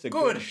show. Just a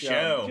good good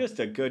show. Just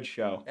a good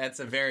show. That's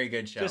a very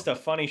good show. Just a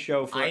funny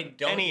show for I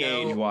don't any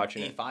know age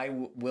watching if it. I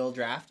will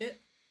draft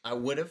it. I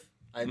would have.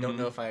 I don't Mhm.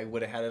 know if I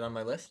would have had it on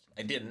my list.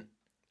 I didn't.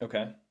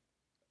 Okay.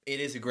 It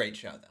is a great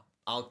show, though.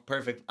 I'll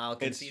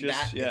concede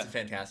just- that. yeah. It's a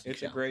fantastic It's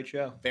show. a great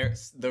show.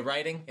 The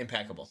writing,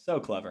 impeccable. So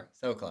clever.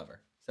 So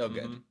clever. So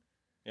good. Mhm.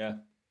 Yeah,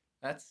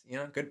 That's,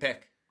 good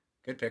pick.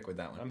 Good pick with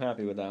that one. I'm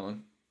happy with that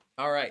one.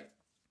 All right.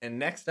 And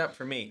next up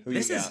for me. Who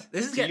this you is got?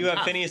 this is So getting you have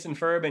tough. Phineas and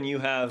Ferb, and you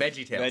have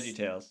VeggieTales.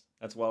 VeggieTales.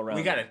 That's well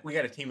rounded. We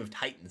got a team of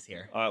titans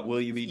here.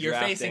 Will you be You're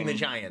drafting? facing the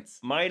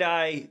Giants. Might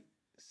I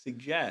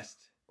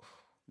suggest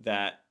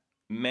that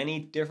many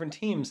different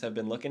teams have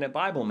been looking at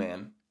Bible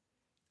Man,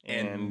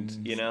 and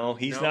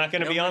he's not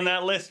going to be on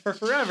that list for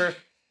forever.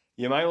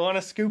 You might want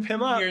to scoop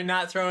him up. You're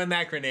not throwing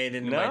that grenade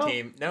into No? my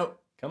team.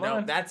 Nope. Come no,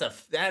 on. that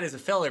is a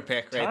filler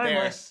pick right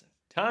Timeless.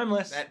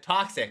 Timeless. there. That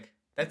toxic.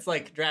 That's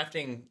like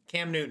drafting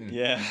Cam Newton.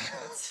 Yeah.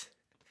 That's-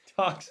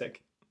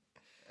 Toxic.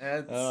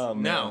 Oh,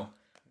 man. no.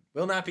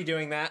 We'll not be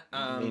doing that.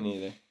 Me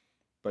neither.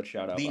 But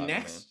shout out. The Bible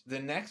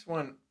next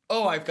one.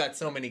 Oh, I've got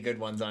so many good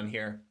ones on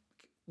here.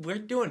 We're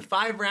doing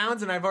 5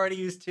 rounds and I've already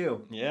used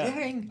 2. Man. Yeah.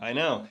 Dang. I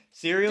know.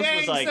 Cereals Dang,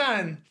 was like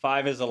son.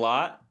 5 is a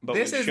lot, but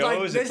This with is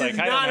shows like it's like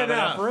I don't not have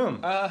enough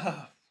room.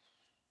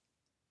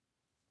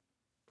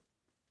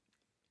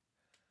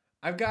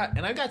 I've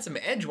got some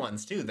edge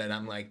ones too that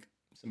I'm like,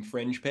 Some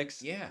fringe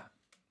picks. yeah.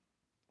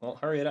 Well,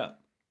 hurry it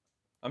up.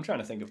 I'm trying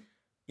to think of.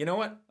 You know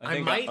what?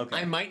 I think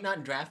I might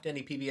not draft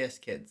any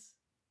PBS kids.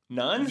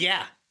 None?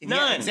 Yeah.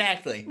 None. Yeah,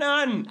 exactly.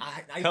 None.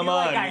 I Come feel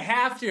on. like I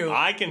have to.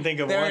 I can think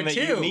of There one are that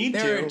two. you need to.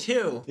 There are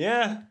two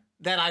Yeah.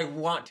 that I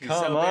want to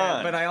Come so bad.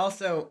 on. But I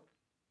also,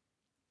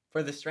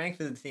 for the strength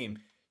of the team,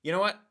 you know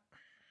what?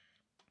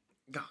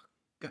 Oh,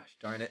 gosh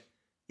darn it.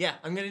 Yeah,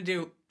 I'm going to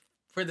do,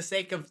 for the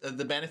sake of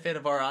the benefit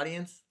of our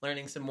audience,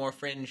 learning some more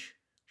fringe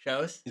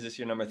shows. Is this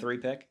your number 3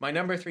 pick? My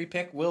number 3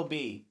 pick will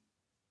be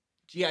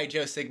G.I.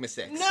 Joe Sigma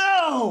 6.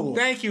 No!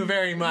 Thank you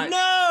very much.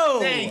 No!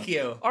 Thank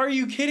you. Are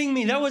you kidding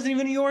me? That wasn't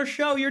even your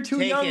show. You're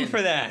too young Taken.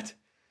 for that.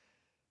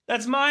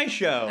 That's my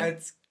show.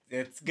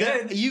 It's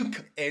good.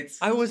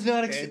 I was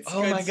not. it's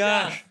Oh good my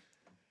gosh! stuff.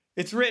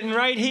 It's written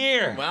right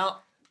here.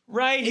 Well,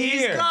 right he's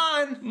here.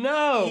 gone.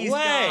 No He's way.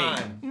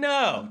 gone.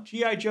 No.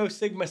 G.I. Joe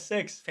Sigma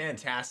 6.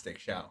 Fantastic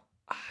show.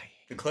 The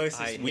The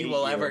closest I we hate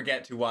will you. ever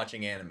get to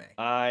watching anime.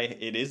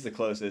 It is the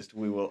closest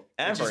we will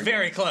ever Which is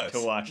very get close.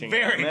 to watching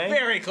very, anime.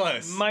 very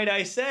close. Might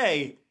I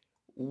say,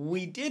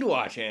 we did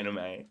watch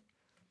anime.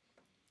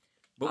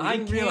 But we I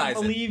didn't can't realize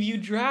it. believe you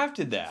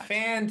drafted that.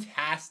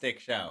 Fantastic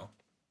show.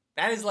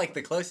 That is like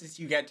the closest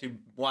you get to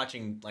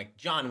watching like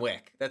John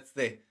Wick. That's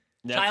the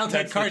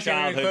childhood the cartoon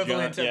childhood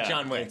equivalent of yeah,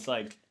 John Wick. It's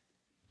like,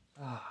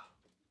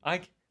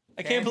 I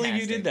can't believe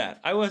you did that.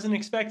 I wasn't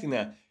expecting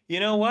that. You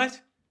know what?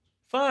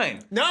 Fine.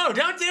 No,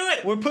 don't do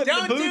it. We're putting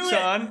Don't the do boots it.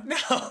 on.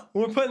 No.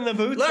 We're putting the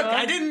boots Look, on.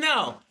 I didn't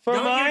know. For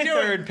Don't my you do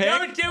third it. pick.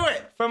 Don't do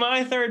it. For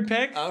my third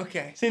pick,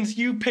 Okay. since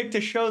you picked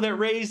a show that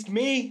raised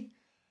me,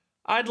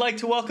 I'd like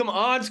to welcome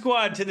Odd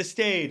Squad to the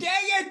stage.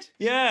 Dang it.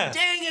 Yeah.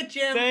 Dang it,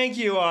 Jim. Thank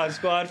you, Odd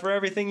Squad, for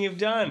everything you've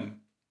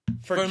done.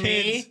 For me?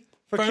 kids.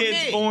 For For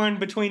kids me. born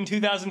between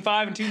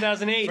 2005 and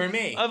 2008. For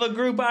me. Of a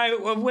group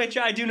of which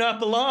I do not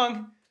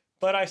belong.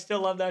 But I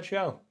still love that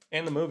show.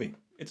 And the movie.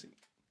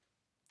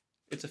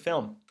 It's a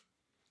film.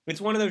 It's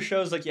one of those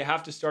shows like you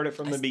have to start it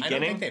from the I don't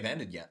beginning think they've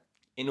ended yet.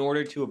 in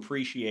order to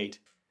appreciate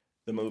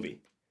the movie.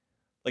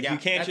 Like Yeah, you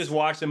can't that's- just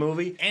watch the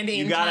movie. And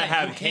you in gotta time,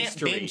 have you can't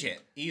history. binge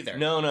it either.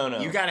 No.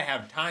 You gotta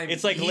have time.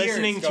 It's like years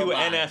listening go to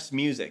by. NF's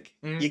music.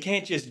 Mhm. You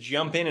can't just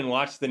jump in and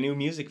watch the new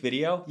music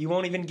video. You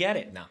won't even get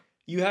it. No.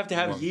 You have to You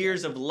have won't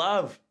years of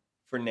love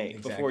for Nate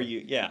Exactly. before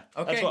you. Yeah,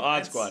 Okay, that's what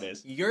Odd Squad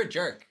is. You're a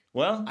jerk.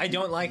 Well, I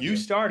don't like you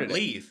started it.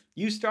 Leave.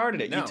 You started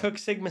it. No. You took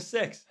Sigma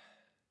 6.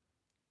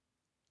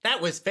 That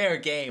was fair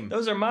game.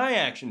 Those are my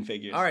action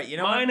figures. All right, you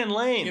know mine what? and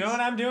Lane's. You know what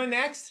I'm doing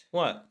next?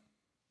 What?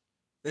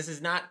 This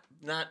is not.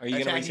 Are you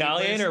gonna attacking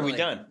retaliate or are we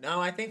personally. done?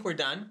 No, I think we're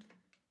done.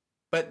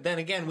 But then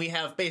again, we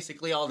have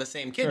basically all the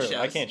same kid Sure, shows.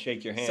 I can't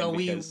shake your hand. So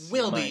we because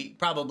will you be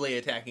probably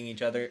attacking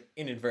each other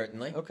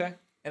inadvertently. might. Okay.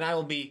 And I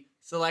will be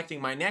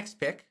selecting my next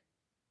pick,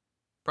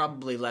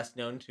 probably less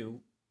known to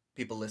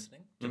people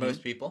listening, to Mhm.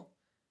 most people,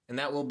 and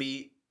that will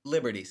be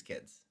Liberty's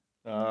Kids.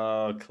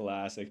 Oh,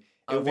 classic.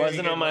 A It very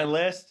wasn't good on my one.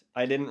 list.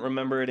 I didn't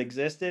remember it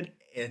existed.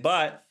 It's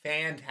But-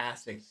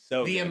 fantastic.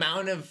 So the good.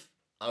 amount of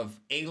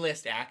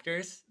A-list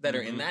actors that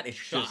are in Mhm. that is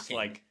shocking. Just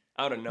like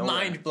out of nowhere.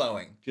 mind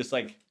blowing. Just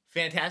like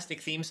Fantastic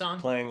theme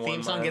song. Playing one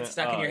theme song line. gets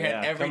stuck in Oh, your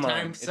head yeah, every come on.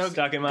 time. It's So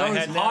stuck in my goes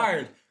head now.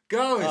 hard.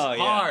 Goes Oh, yeah.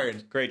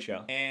 hard. Great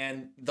show.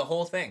 And the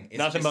whole thing is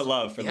Nothing just, but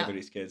love for yeah,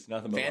 Liberty's Kids.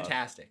 Nothing but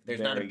fantastic. There's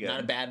Very good.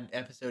 not a bad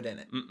episode in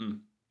it. love.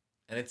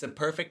 And it's a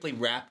perfectly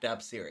wrapped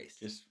up series.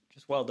 Just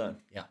well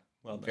done. Yeah.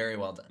 Well done. Very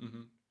well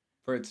done.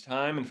 For its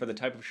time and for the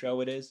type of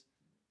show it is,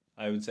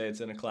 I would say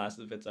it's in a class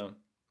of its own.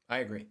 I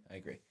agree.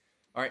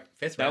 All right,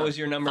 fifth That round. was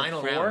your number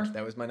Final 4? round.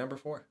 That was my number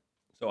 4.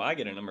 So I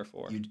get a number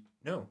 4.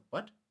 No,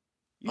 what?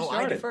 You I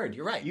started. deferred.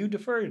 You're right. You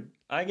deferred.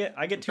 I get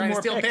 2 trying more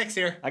to steal picks. picks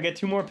here. I get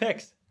 2 more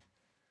picks.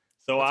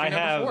 So What's I your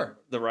number have 4?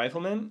 the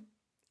Rifleman,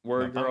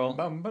 Word Girl,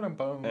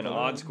 and and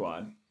Odd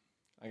Squad.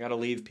 I got to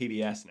leave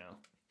PBS now.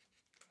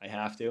 I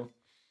have to.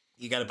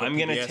 You got to put I'm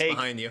gonna PBS take-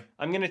 behind you.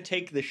 I'm going to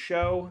take the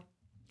show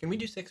Can we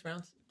do 6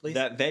 rounds, please?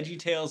 that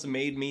VeggieTales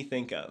made me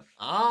think of,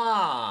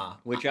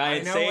 which I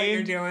had know what you're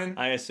saved. doing.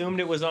 I assumed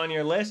it was on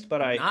your list, but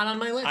Not on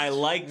my list. I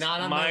liked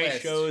Not on my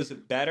list. shows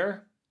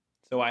better,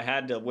 so I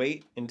had to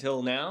wait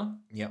until now.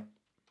 Yep.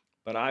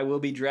 But I will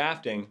be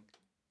drafting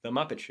The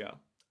Muppet Show.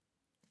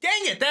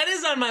 Dang it, that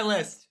is on my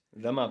list.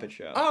 The Muppet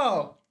Show.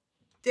 Oh,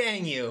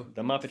 dang you.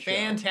 The Muppet Show.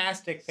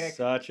 Fantastic pick.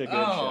 Such a good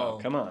show.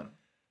 Come on.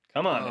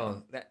 Come on.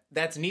 Oh,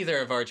 that's neither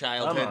of our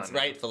childhoods, now.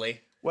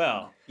 rightfully.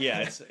 Well,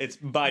 yeah, it's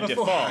by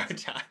Before our default.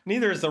 time.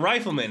 Neither is The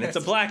Rifleman. It's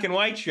a black and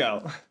white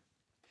show.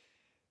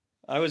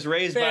 I was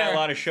raised by Fair, a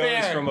lot of shows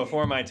fair. from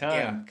before my Yeah,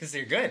 time. because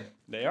they're good.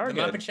 They are The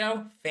good. Muppet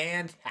Show,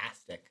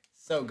 fantastic.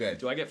 So good.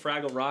 Do I get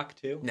Fraggle Rock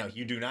too? No,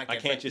 you do not I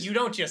get can't just- You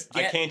don't just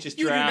I get can't just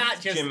You do draft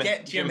not just Jim-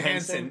 get Jim Jim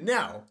Henson. Henson?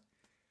 No.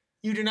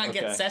 You do not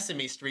get Okay.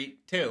 Sesame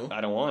Street too. I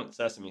don't want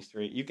Sesame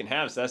Street. You can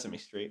have Sesame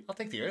Street. I'll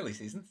take the early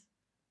seasons.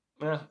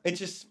 No, it's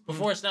just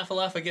Before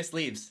Snuffleupagus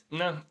leaves.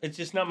 No, it's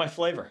just not my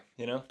flavor.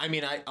 You know. I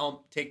mean,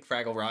 I'll take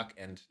Fraggle Rock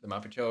and the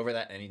Muppet Show over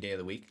that any day of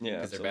the week. Yeah,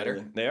 because they're better.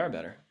 absolutely. They are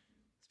better.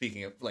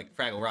 Speaking of like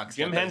Fraggle Rock,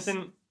 Jim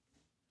Henson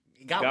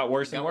got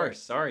worse and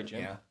worse. Sorry,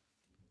 Jim. Yeah,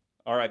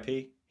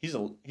 R.I.P. He's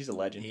a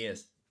legend. he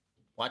is.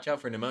 Watch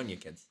out for pneumonia,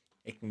 kids.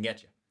 It can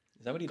get you.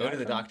 Is that what he Go died to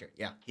the from? doctor.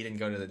 Yeah, he didn't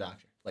go to the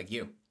doctor like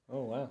you.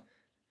 Oh wow.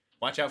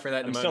 Watch out for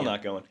that I'm pneumonia. still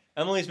not going.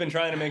 Emily's been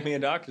trying to make me a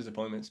doctor's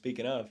appointment.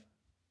 Speaking of,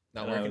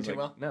 Not and I working was too like,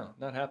 well? No,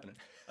 not happening.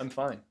 I'm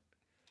fine.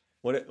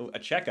 What a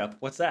checkup?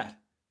 What's that?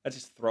 That's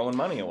just throwing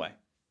money away.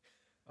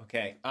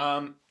 Okay.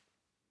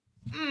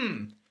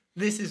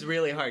 This is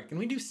really hard. Can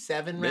we do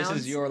 7 rounds? This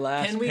is your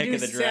last Can we pick do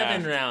of the draft.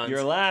 7 rounds?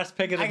 Your last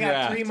pick of the I got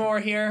draft. 3 more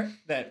here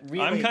that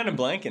really... I'm kind of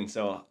blanking,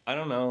 so I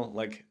don't know.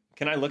 Like,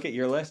 can I look at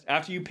your list?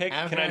 After you pick,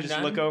 After can I I'm just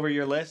done? look over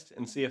your list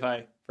and see if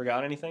I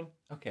forgot anything?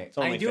 Okay. It's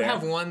only I do fair.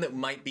 have one that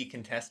might be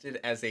contested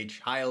as a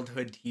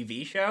childhood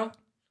TV show.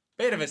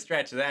 Bit of a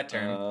stretch of that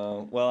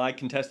term. Well, I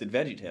contested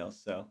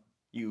VeggieTales, so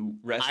you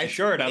rest I-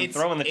 assured I'm it's-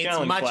 throwing the it's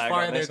challenge much flag on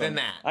farther this than one.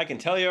 that. I can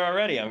tell you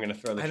already I'm going to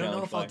throw the I challenge don't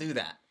know if flag. I'll do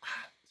that.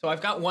 So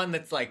I've got one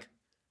that's like,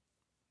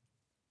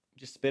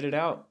 Just spit it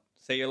out.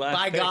 Say your last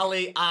by pick.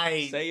 golly,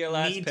 I Say your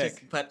last need pick.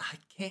 to, but I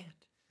can't.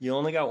 You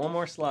only got one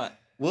more slot.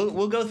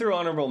 We'll go through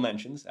honorable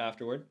mentions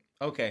afterward.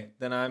 Okay,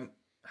 then I'm.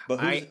 But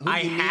who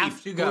I you have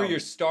need? to go. Who are your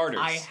starters?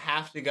 I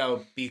have to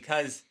go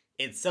because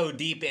it's so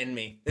deep in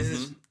me. This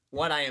is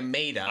what I am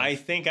made of. I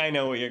think I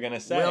know what you're going to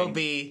say. Will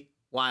be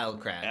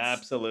Wildcrats.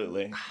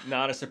 Absolutely.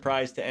 Not a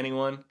surprise to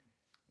anyone.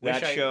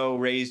 That show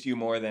raised you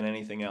more than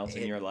anything else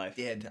in your life.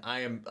 Did I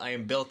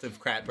am built of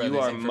Krat Brothers You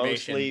are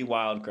information. mostly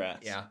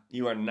Wildcrats. Yeah.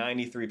 You are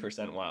 93%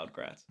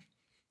 Wildcrats.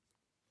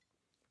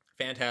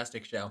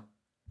 Fantastic show.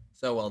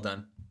 So well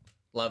done.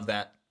 Love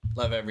that.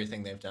 Love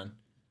everything they've done.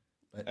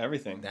 But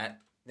Everything. that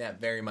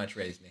very much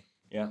raised me.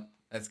 Yeah.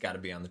 That's got to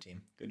be on the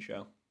team. Good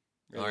show.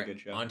 Really All right, good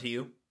show. on to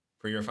you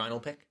for your final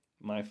pick.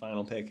 My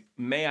final pick.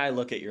 May I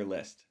look at your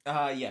list?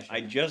 Yeah. Sure. I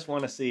just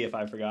want to see if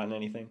I've forgotten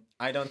anything.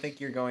 I don't think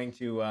you're going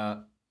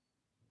to.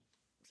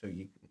 So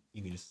you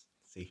can just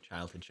see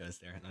childhood shows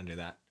there and under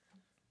that.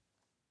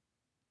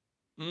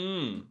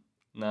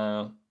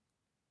 No.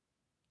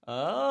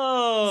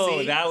 Oh,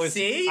 See? that was.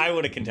 See? I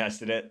would have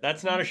contested it.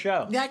 That's not a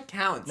show. That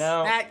counts.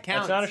 No, that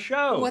counts. that's not a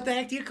show. What the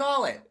heck do you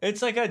call it?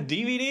 It's like a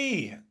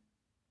DVD.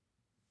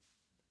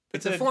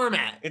 It's a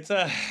format.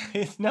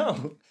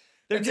 No.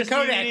 They're It's just a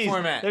Kodak DVDs.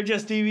 format. They're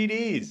just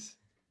DVDs.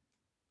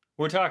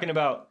 We're talking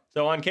about.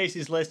 So on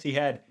Casey's list, he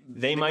had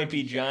They Might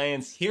Be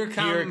Giants. Here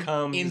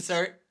comes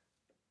insert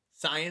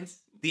science.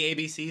 The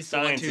ABCs.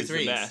 Science the 1, 2, is 3s.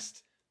 the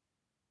best.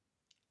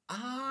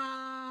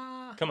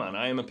 Come on,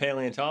 I am a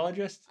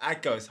paleontologist.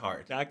 That goes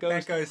hard. That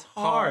goes hard.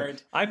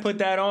 hard. I put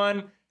that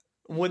on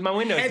with my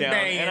windows down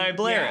and I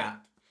blare it.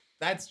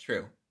 That's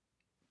true.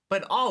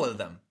 But all of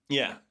them.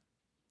 Yeah.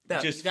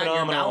 Just you got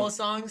phenomenal. your vowel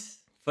songs.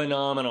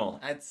 Phenomenal.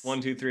 That's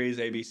 1, 2, 3s,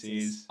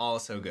 ABCs.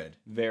 also good.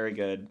 Very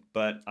good.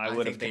 But I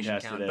would have think they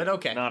should contested count, it. but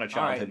okay. Not a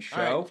childhood All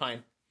show. right,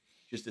 fine.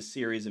 Just a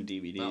series of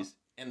DVDs. Well,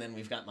 and then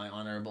we've got my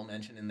honorable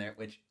mention in there,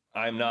 which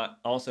I'm not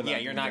also not. Yeah,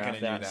 you're not going gonna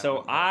to do that So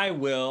one. I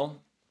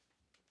will.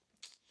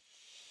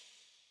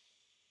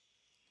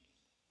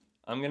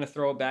 I'm going to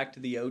throw it back to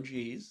the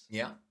OGs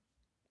yeah.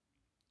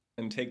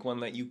 and take one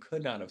that you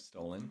could not have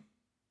stolen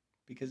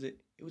because it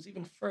was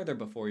even further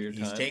before your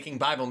time. He's taking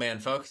Bible Man,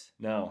 folks.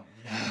 No,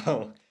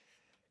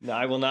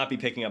 I will not be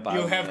picking up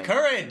Bible You have Man.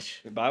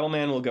 courage. Bible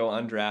Man will go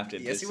undrafted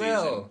Yes, this he season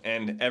will.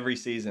 and every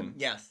season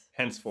Yes.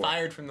 henceforth.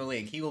 Fired from the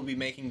league. He will be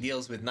making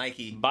deals with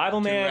Nike Bible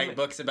to Man write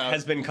books about.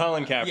 has been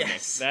Colin Kaepernick.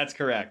 Yes. That's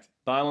correct.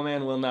 Bible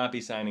Man will not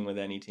be signing with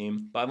any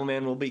team. Bible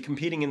Man will be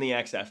competing in the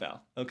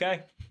XFL.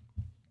 Okay?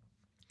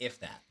 If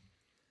that.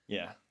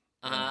 Yeah.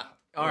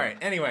 All right.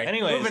 Anyways,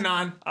 moving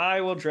on.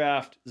 I will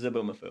draft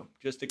Zaboomafoo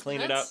just to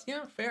clean it up.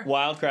 Yeah, fair.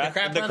 Wildcrat.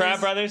 The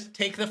Krat Brothers.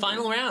 Take the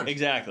final round.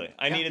 Exactly.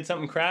 I needed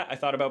something Krat. I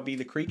thought about Be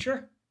the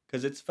Creature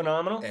because it's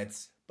phenomenal.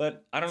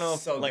 But I don't know if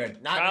so like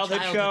good. Not a childhood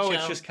childhood show. show.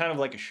 It's just kind of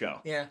like a show.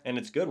 Yeah. And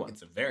it's a good one.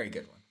 It's a very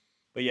good one.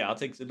 But yeah, I'll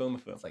take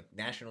Zaboomafoo. It's like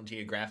National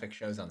Geographic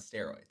shows on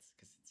steroids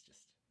because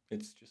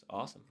It's just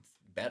awesome. it's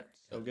better.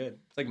 So good.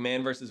 It's like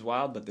Man vs.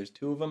 Wild, but there's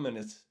 2 of them, and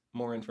it's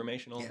more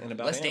informational and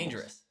about less animals.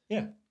 dangerous.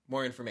 Yeah.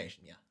 More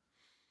information. Yeah.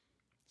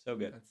 So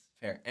good. That's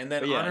fair. And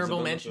then But yeah, honorable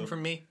Zaboomafoo. mention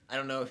from me. I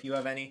don't know if you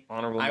have any.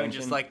 Honorable I mention. would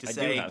just like to I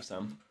say do have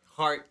some.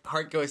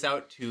 heart goes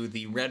out to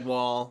the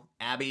Redwall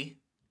Abbey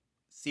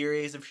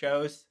series of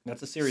shows.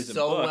 That's a series of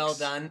so books. well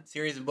done.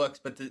 Series of books,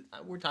 but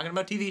we're talking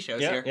about TV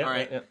shows here. Yeah, All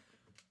right. yeah.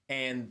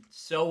 And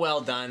so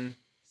well done.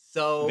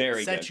 So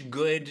Very such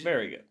good.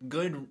 Very good.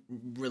 good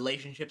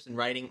relationships and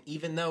writing,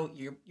 even though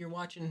you're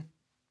watching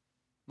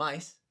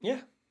mice.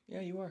 Yeah,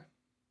 you are.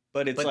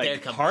 But it's But like they're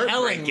compelling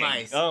heartbreaking.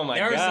 mice. Oh my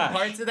gosh. gosh. There are some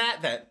parts of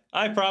that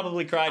I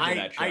probably cried to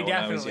that show. I when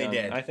I was definitely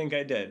young. did. I think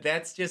I did.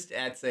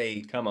 that's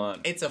a Come on.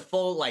 it's a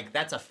full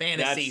that's a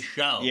fantasy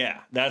show. Yeah,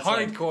 that's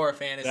hardcore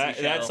fantasy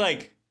show. That's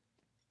like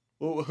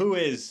who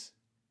is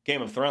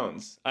Game of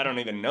Thrones? I don't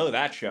even know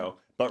that show.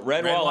 But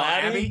Redwall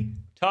Abbey?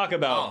 Talk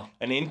about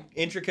an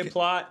intricate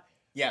plot.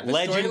 Yeah, the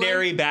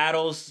Legendary storyline,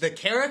 battles. the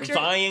character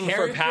vying for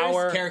characters,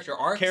 power. character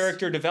arcs,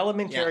 Character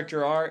development, Yeah.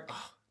 character arc.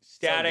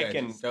 Static so good,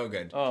 and so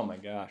good. oh my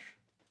gosh.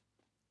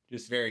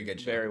 Just Very good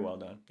show. Very well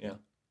done. Yeah.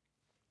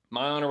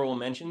 My honorable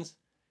mentions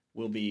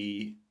will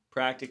be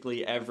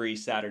practically every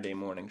Saturday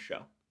morning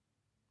show.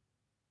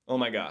 Oh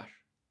my gosh.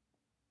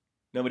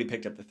 Nobody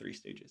picked up the Three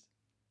Stooges.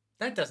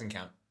 That doesn't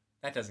count.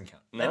 That doesn't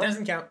count. No? That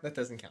doesn't count. That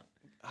doesn't count.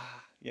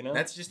 you know?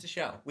 That's just a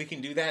show. We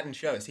can do that in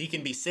shows. He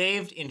can be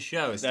saved in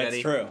shows, That's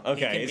Teddy. true. Okay,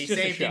 He can it's be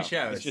just saved a show. in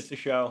shows. It's just a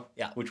show.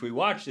 Yeah. Which we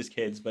watched as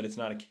kids, but it's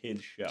not a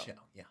kids show.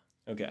 Yeah.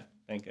 Okay,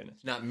 thank goodness.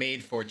 It's not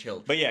made for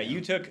children. But yeah,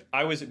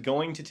 I was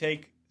going to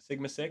take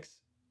Sigma 6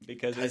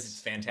 because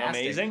it's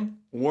fantastic. amazing,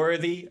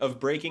 worthy of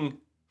breaking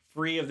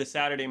free of the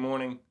Saturday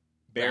morning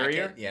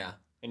barrier. Bracket, yeah.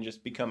 And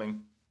just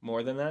becoming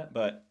more than that.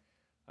 But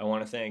I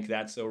want to thank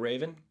That's So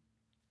Raven.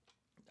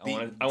 I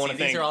want to thank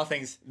these are all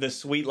things The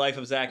Sweet Life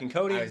of Zach and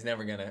Cody. I was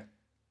never gonna.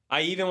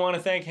 I even want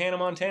to thank Hannah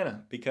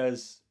Montana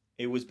because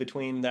it was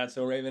between That's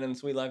So Raven and The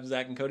Sweet Life of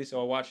Zach and Cody,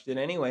 so I watched it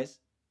anyways. It's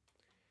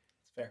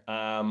fair.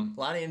 A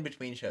lot of in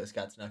between shows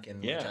got snuck in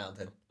my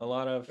childhood. A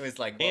lot of it was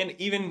like and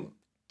even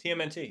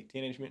TMNT,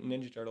 Teenage Mutant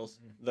Ninja Turtles,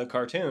 the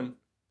cartoon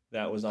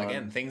that was on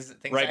again things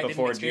right I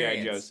before didn't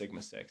G.I. Joe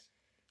Sigma 6.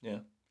 Yeah,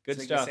 good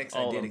Sigma stuff. 6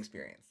 all I did of them.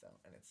 experience though,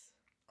 and it's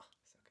so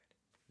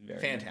good.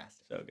 Very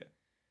fantastic. Good. So good.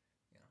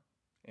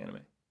 Yeah, anime.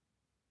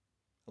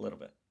 A little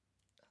bit.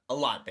 A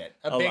lot bit.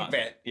 A big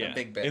bit. Yeah. A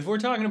big bit. If we're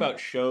talking about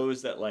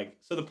shows that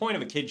so the point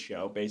of a kid's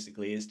show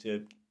basically is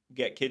to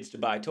get kids to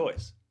buy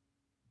toys.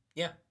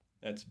 Yeah.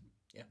 That's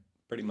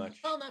pretty much.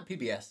 Well, not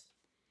PBS.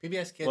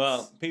 PBS Kids.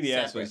 Well,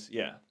 PBS separate. was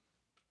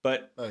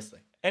but Mostly.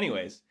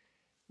 Anyways,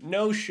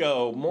 no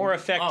show more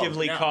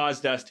effectively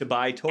caused us to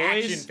buy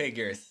toys action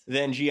figures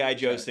than G.I.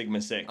 Joe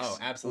Sigma 6. Oh,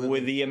 absolutely.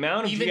 With the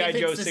amount of G.I.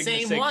 Joe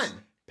Sigma 6 one.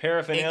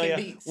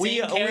 paraphernalia,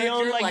 we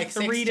own like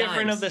 3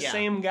 different times. of the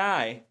same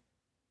guy.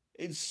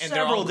 It's And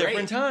several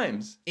different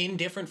times. In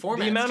different formats.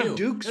 The amount of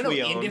Dukes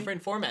we own. In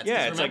different formats.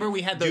 Yeah, it's remember like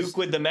we had those Duke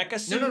with the mecha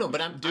suit. No, but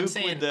I'm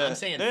saying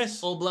this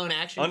full blown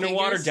action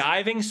underwater figures.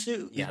 diving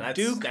suit. Yeah, that's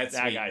Duke. that's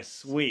that sweet. guy's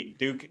sweet.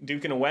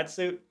 Duke in a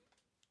wetsuit.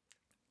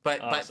 But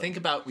Awesome. think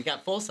about we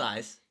got full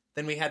size.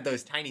 Then we had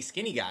those tiny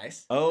skinny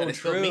guys. Oh, that I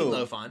spilled true.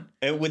 Meatloaf on.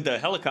 And with the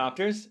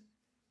helicopters.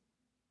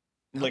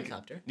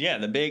 Helicopter.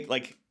 The big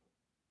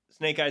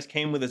Snake Eyes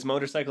came with his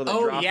motorcycle that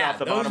dropped off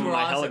the bottom of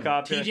my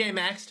helicopter. TJ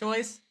Maxx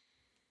toys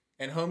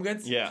and Home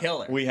Goods. Yeah,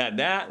 killer. We had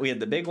that. We had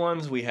the big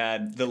ones. We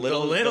had the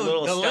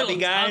little stubby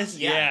guys.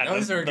 Tough,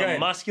 those are good. The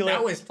muscular.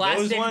 That was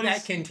plastic those ones,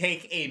 that can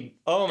take a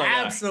oh my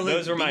absolute gosh,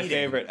 those were my beating.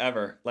 favorite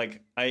ever.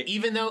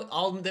 Even though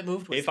all that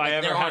moved was if I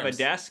ever have arms. a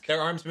desk,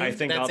 their arms moved. I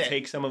think that's I'll it.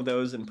 take some of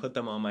those and put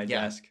them on my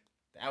desk.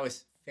 That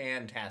was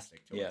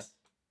fantastic toys. Yeah.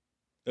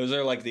 Those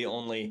are the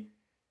only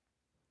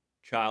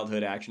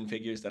childhood action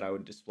figures that I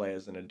would display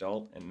as an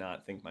adult and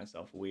not think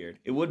myself weird.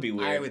 It would be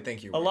weird. I would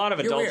think you're weird. A lot of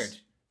You're adults weird.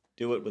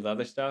 do it with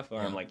other stuff,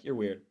 or I'm like, you're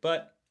weird.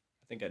 But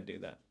I think I'd do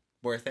that.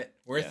 Worth it.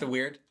 Worth the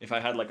weird. If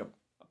I had a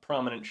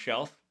prominent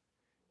shelf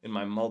in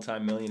my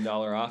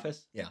multi-million-dollar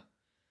office,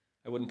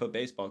 I wouldn't put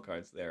baseball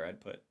cards there.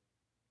 I'd put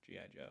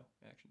G.I. Joe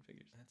action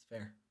figures. That's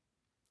fair.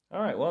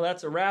 All right. Well,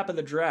 that's a wrap of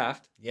the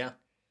draft. Yeah.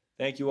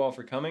 Thank you all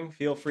for coming.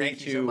 Feel free Thank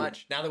to you so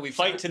much. Now that we've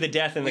fight to the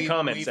death in the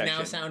comment we've section. We've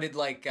now sounded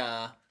like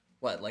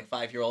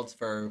 5-year-olds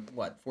for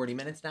 40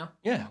 minutes now?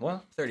 Yeah,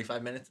 well,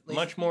 35 minutes at least.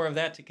 much more of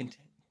that to come.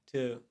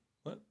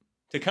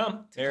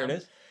 There it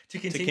is. To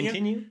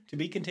continue? To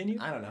be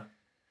continued. I don't know.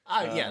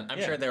 I'm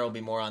sure there will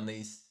be more on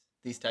these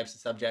types of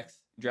subjects.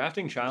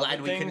 Drafting childhood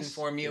Glad we things can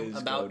inform you is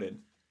about goated.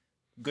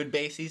 Good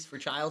bases for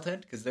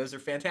childhood, because those are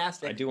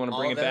fantastic. I do want to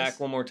bring it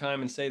back one more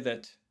time and say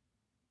that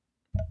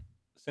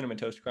Cinnamon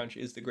Toast Crunch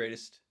is the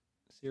greatest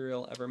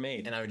cereal ever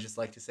made. And I would just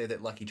like to say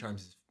that Lucky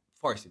Charms is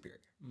far superior.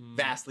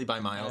 Vastly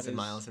by miles and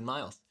miles and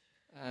miles.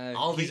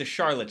 He's a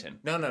charlatan.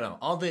 No.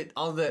 All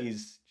the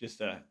He's just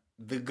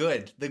the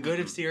good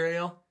of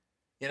cereal.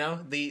 You know,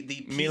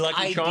 the Me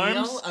Lucky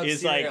Charms of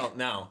is cereal.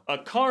 No. a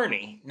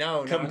carny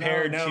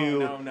compared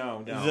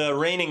to the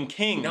reigning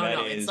king.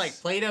 No, it's like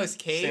Plato's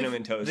Cave.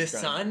 Cinnamon Toast The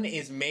Crunch. sun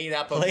is made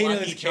up of Plato's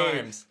Lucky Cave.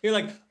 Charms. You're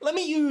like, let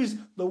me use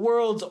the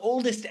world's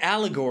oldest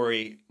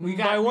allegory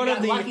by one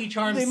of the Lucky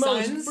Charms the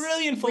most suns.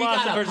 brilliant We got a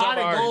philosophers pot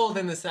of of our gold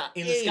in the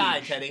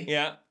sky, Teddy.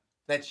 Yeah.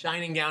 That's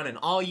shining down, and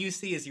all you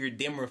see is your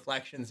dim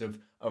reflections of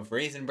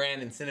Raisin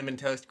Bran and Cinnamon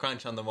Toast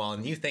Crunch on the wall,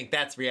 and you think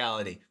that's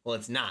reality. Well,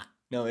 it's not.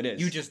 No, it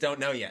is. You just don't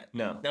know yet.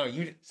 No,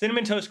 you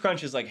Cinnamon Toast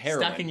Crunch is like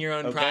heroin. Stuck in your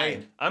own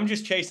pride. I'm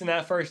just chasing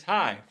that first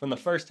high from the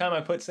first time I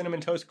put Cinnamon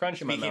Toast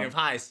Crunch in my mouth. Speaking of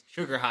highs,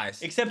 sugar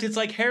highs. Except it's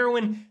like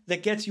heroin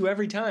that gets you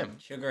every time.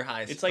 Sugar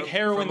highs. It's like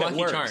heroin that Lucky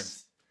works.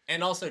 Charms.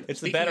 And also, it's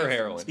the better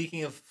heroin.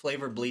 Speaking of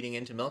flavor bleeding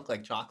into milk,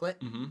 like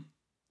chocolate. Mm-hmm.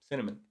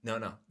 Cinnamon. No.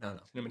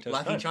 Cinnamon Toast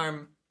Lucky Crunch.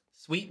 Charm,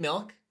 sweet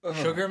milk,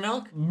 sugar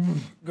milk,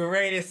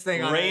 greatest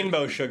thing on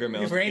Rainbow sugar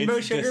milk. Rainbow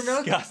it's sugar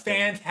milk, disgusting.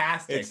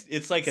 fantastic.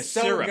 It's like a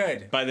so syrup.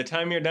 Good. By the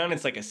time you're done,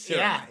 it's like a syrup.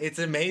 Yeah, it's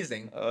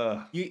amazing.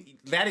 Ugh.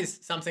 That is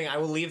something I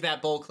will leave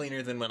that bowl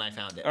cleaner than when I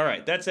found it. All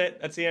right, that's it.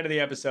 That's the end of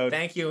the episode.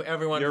 Thank you,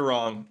 everyone. You're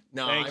wrong.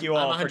 No, Thank you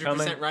all I'm 100% for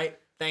coming. right.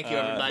 Thank you,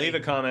 everybody. Leave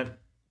a comment.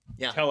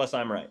 Yeah. Tell us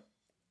I'm right.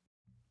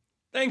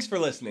 Thanks for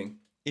listening.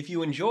 If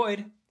you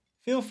enjoyed,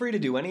 feel free to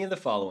do any of the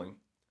following: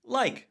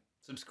 like,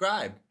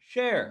 subscribe,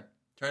 share,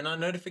 turn on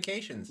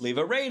notifications, leave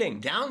a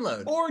rating,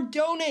 download, or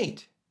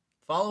donate.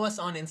 Follow us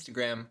on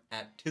Instagram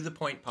at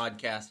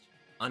 @tothepointpodcast_.